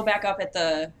and show back up at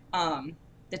the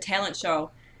talent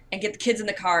show and get the kids in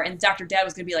the car, and Dr. Dad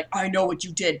was going to be like, I know what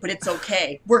you did, but it's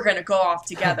okay. We're going to go off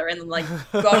together and like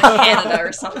go to Canada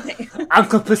or something. I'm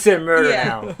complicit in murder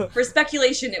Yeah. now. For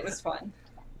speculation, it was fun.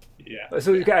 Yeah.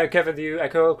 So, Kevin, do you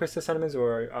echo Krista's sentiments,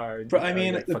 or But I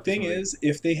mean, like, the fuck this thing movie? is,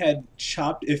 if they had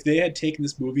taken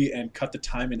this movie and cut the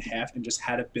time in half and just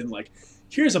had it been like,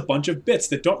 here's a bunch of bits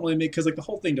that don't really make, because like the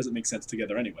whole thing doesn't make sense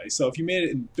together anyway. So if you made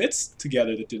it in bits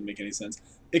together that didn't make any sense,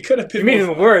 it could have been. You mean more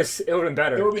even fun. worse? It would have been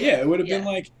better. It would have been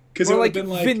like, because it Or would like have been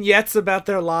like, vignettes about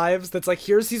their lives that's like,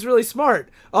 he's really smart.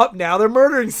 Up now they're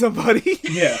murdering somebody.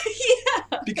 yeah,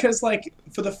 because like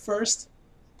for the first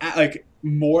like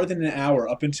more than an hour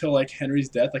up until like Henry's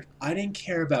death, like I didn't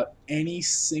care about any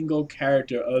single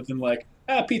character other than like,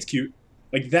 Pete's cute,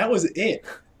 like that was it.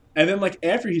 And then like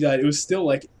after he died, it was still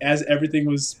like, as everything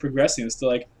was progressing, it was still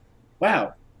like,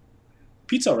 wow,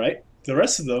 Pete's all right. The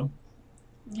rest of them,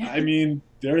 I mean,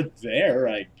 they're there,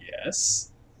 I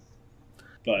guess.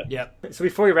 But yeah. So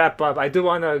before we wrap up, I do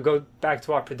want to go back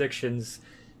to our predictions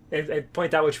and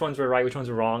point out which ones were right, which ones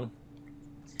were wrong.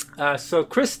 So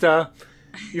Krista,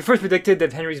 you first predicted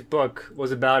that Henry's book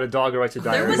was about a dog who writes a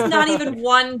diary. There was not even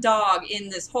one dog in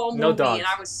this whole movie, No dogs. and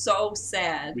I was so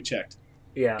sad. we checked.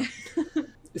 Yeah.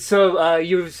 So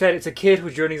you said it's a kid who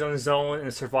journeys on his own in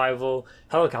a survival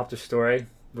helicopter story,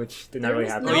 which did not There really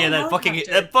was happen. no- Oh yeah,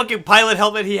 helicopter. that fucking pilot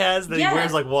helmet he has that Yeah. he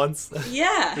wears like once.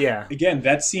 Yeah. Yeah. Again,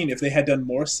 that scene, if they had done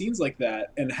more scenes like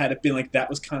that and had it been like that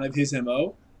was kind of his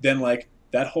MO, then like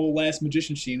that whole last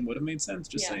magician scene would have made sense.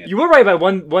 Just Yeah. saying. You were right by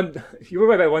one. You were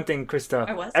right by one thing, Krista.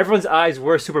 I was? Everyone's eyes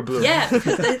were super blue. Yeah,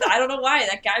 because I don't know why.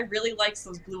 That guy really likes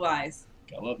those blue eyes.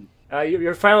 I love him.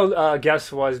 Your final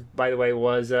guess was, by the way,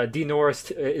 was Dean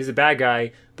Norris is a bad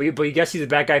guy, but you guess he's a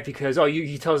bad guy because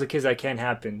he tells the kids that can't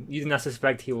happen. You did not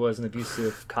suspect he was an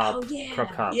abusive cop, Oh yeah.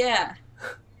 corrupt cop. Yeah.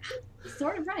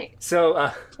 Sort of right.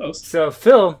 So Close. so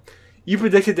Phil, you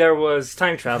predicted there was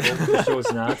time travel, which there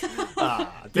was not.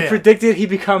 You Damn. predicted he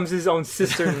becomes his own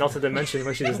sister in another dimension,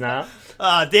 which he does not.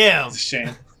 Damn. It's a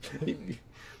shame.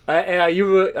 You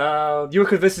were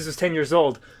convinced this was 10 years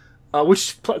old.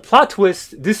 Which plot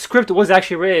twist? This script was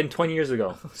actually written 20 years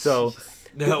ago. So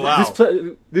No, wow.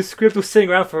 this script was sitting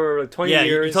around for 20 Yeah,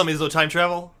 years. you telling me there's no time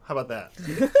travel? How about that?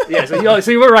 Yeah,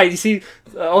 so you were right. You see,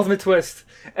 ultimate twist,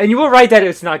 and you were right that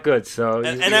it's not good. So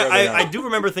And you were right I on. do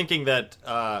remember thinking that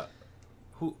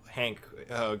Hank,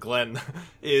 Glenn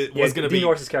Dean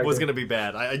Norris's character. was gonna be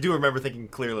bad. I do remember thinking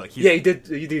clearly like he's, Yeah, you did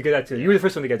get that too. You were the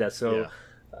first one to get that, so Yeah.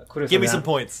 kudos give on me that. some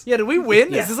points. Yeah, did we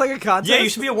win? Yeah. Is this like a contest? Yeah, you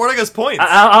should be awarding us points.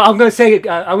 I'm gonna say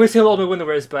what all the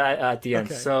winners but at the end.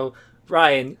 Okay. So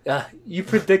Ryan, you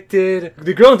predicted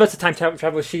the girl invents a time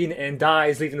travel machine and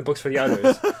dies, leaving the books for the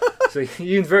others. So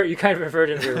you kind of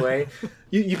inverted in a weird way.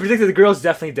 You predicted the girl's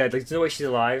definitely dead. Like there's no way she's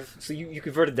alive. So you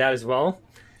converted that as well.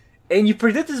 And you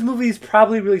predict this movie is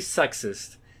probably really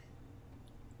sexist.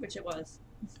 Which it was.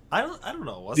 I don't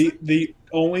know. Was it? The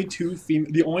only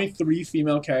three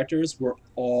female characters were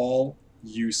all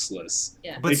useless.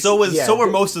 Yeah. But so were the-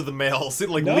 most of the males.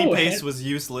 Like No, Lee Pace was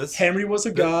useless. Henry was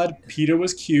a god. Peter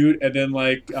was cute, and then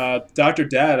like Dr.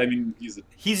 Dad. I mean,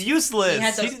 He's useless. He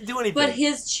had He those- didn't do anything. But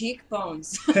his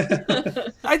cheekbones.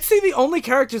 I'd say the only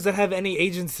characters that have any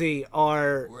agency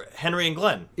are Henry and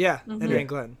Glenn. Henry and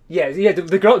Glenn. Yeah.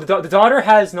 The girl, the daughter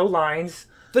has no lines.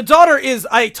 The daughter is.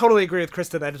 I totally agree with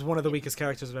Krista. That is one of the weakest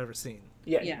characters I've ever seen.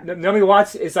 Yeah. Naomi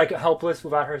Watts is like helpless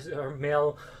without her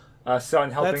male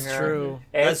son helping That's her. true.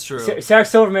 And That's true. Sarah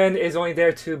Silverman is only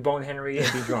there to bone Henry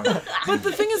and be drunk. But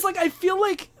the thing is, like, I feel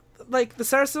like the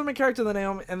Sarah Silverman character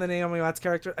and the Naomi Watts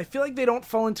character, I feel like they don't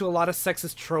fall into a lot of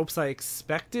sexist tropes I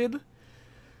expected.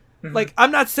 Like, I'm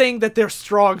not saying that they're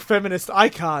strong feminist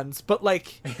icons, but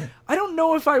like, I don't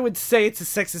know if I would say it's a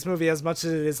sexist movie as much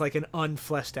as it is like an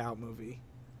unfleshed out movie.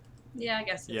 Yeah, I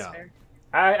guess that's Yeah. fair.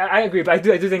 I agree, but I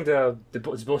do think the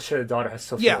bullshit the daughter has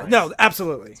so few Yeah, lines. no,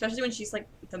 absolutely. Especially when she's like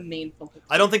the main focal.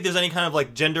 I don't think there's any kind of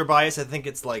like gender bias. I think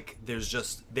it's like there's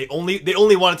just they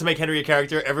only wanted to make Henry a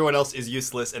character. Everyone else is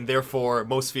useless, and therefore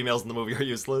most females in the movie are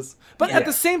useless. But Yeah. at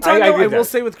the same time, I though, agree I with will that.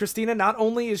 say with Christina, not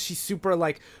only is she super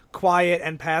like quiet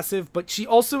and passive, but she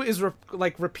also is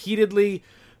like repeatedly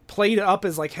played up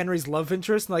as like Henry's love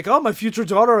interest, and like, oh, my future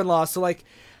daughter-in-law. So like,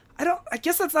 I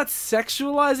guess that's not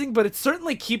sexualizing, but it's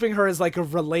certainly keeping her as like a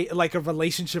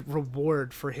relationship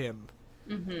reward for him.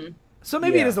 Mm-hmm. So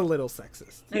maybe Yeah. it is a little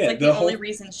sexist. That's Yeah, like the the whole- only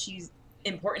reason she's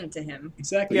important to him.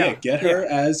 exactly. Yeah. Yeah, get her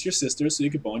as your sister so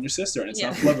you could bone your sister, and it's Yeah.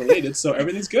 not blood related, so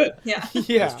everything's good. Yeah.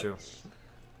 Yeah. That's true.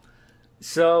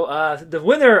 So the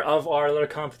winner of our little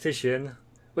competition,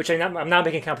 which I'm not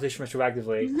making competition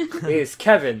retroactively, is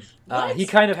Kevin. He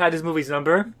kind of had his movie's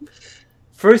number.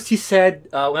 First, he said,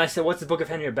 when I said, what's the Book of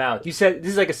Henry about? You said,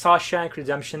 this is like a Shawshank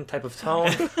Redemption type of tone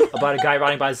about a guy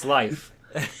writing about his life.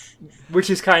 Which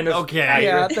is kind of Okay.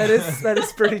 accurate. Yeah, that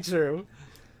is pretty true.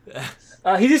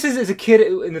 He just is a kid,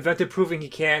 an inventor proving he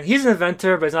can. He's an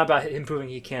inventor, but it's not about him proving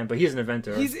he can, but he's an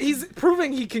inventor. He's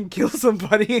proving he can kill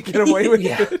somebody and get away with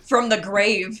Yeah. it. From the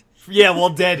grave. Yeah, while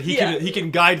dead, he Yeah.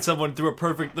 can guide someone through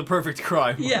the perfect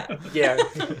crime. Yeah. Yeah.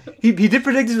 he did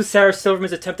predict this was Sarah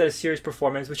Silverman's attempt at a serious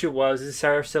performance, which it was. This is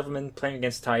Sarah Silverman playing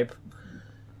against type.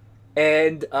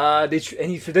 And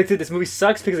he predicted this movie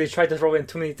sucks because they tried to throw in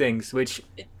too many things, which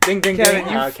ding ding Kevin,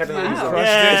 ding. you- Kevin you wins. crushed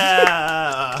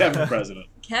Yeah. Kevin President.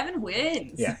 Kevin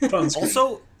wins. Yeah. Fun screen.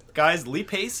 Also, guys, Lee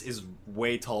Pace is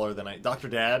way taller than Dr.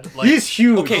 Dad. Like, He's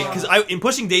huge. Okay, because in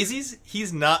Pushing Daisies,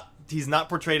 he's not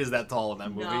portrayed as that tall in that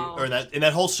movie No. or in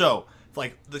that whole show.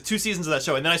 Like the 2 seasons of that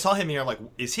show, and then I saw him here. I'm like,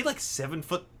 is he like 7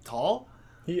 foot tall?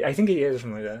 I think he is or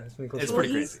something like that. It's pretty close. It's Well,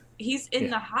 pretty he's in Yeah.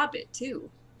 The Hobbit too.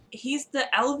 He's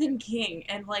the Elven King,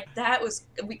 and like that was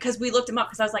because we looked him up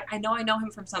because I was like, I know him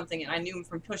from something, and I knew him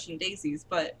from Pushing Daisies,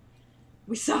 but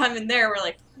we saw him in there. We're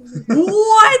like,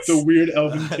 what? The weird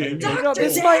Elven King. Dr. You know,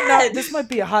 this Dad. might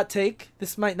be a hot take.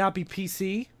 This might not be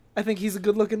PC. I think he's a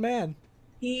good-looking man.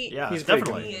 Yeah, He's pretty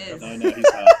definitely. He is. I know he's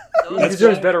hot. He Those-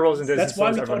 deserves why- better roles in this. That's so why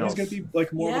does we thought everyone he was else. going to be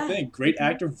like more of Yeah. a thing. Great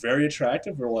actor, very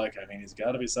attractive. We're like, I mean, he's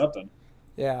got to be something.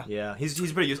 Yeah. Yeah, he's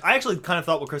pretty useful. I actually kind of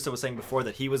thought what Krista was saying before,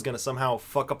 that he was going to somehow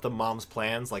fuck up the mom's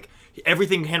plans. Like,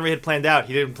 everything Henry had planned out,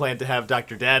 he didn't plan to have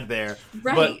Dr. Dad there.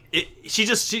 Right. But she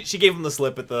gave him the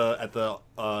slip at the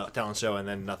talent show, and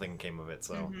then nothing came of it.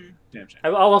 So Mhm. Damn shame.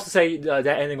 I'll also say that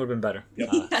ending would have been better. Yep.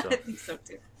 Yeah, So. I think so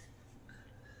too.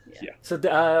 So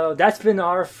that's been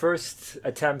our first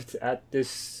attempt at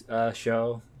this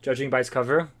show, judging by its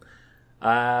cover.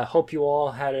 Hope you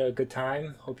all had a good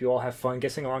time. Hope you all have fun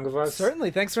guessing along with us.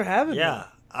 Certainly. Thanks for having me. yeah,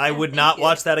 I would thank not you.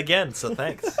 watch that again. So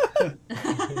thanks.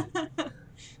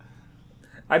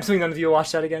 I'm assuming none of you will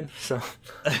watch that again, so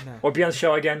or be on the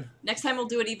show again. Next time we'll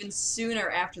do it even sooner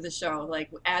after the show, like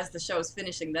as the show is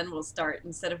finishing, then we'll start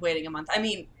instead of waiting a month. I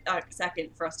mean, a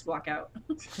second for us to walk out.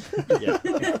 Yeah.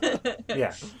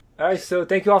 Yeah. All right. So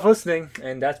thank you all for listening,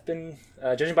 and that's been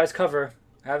judging by its cover.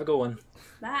 Have a good one.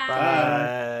 Bye.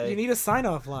 Bye. You need a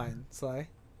sign-off line, Sly.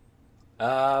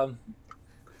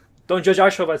 Don't judge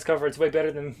our show by its cover. It's way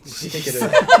better than you think it is.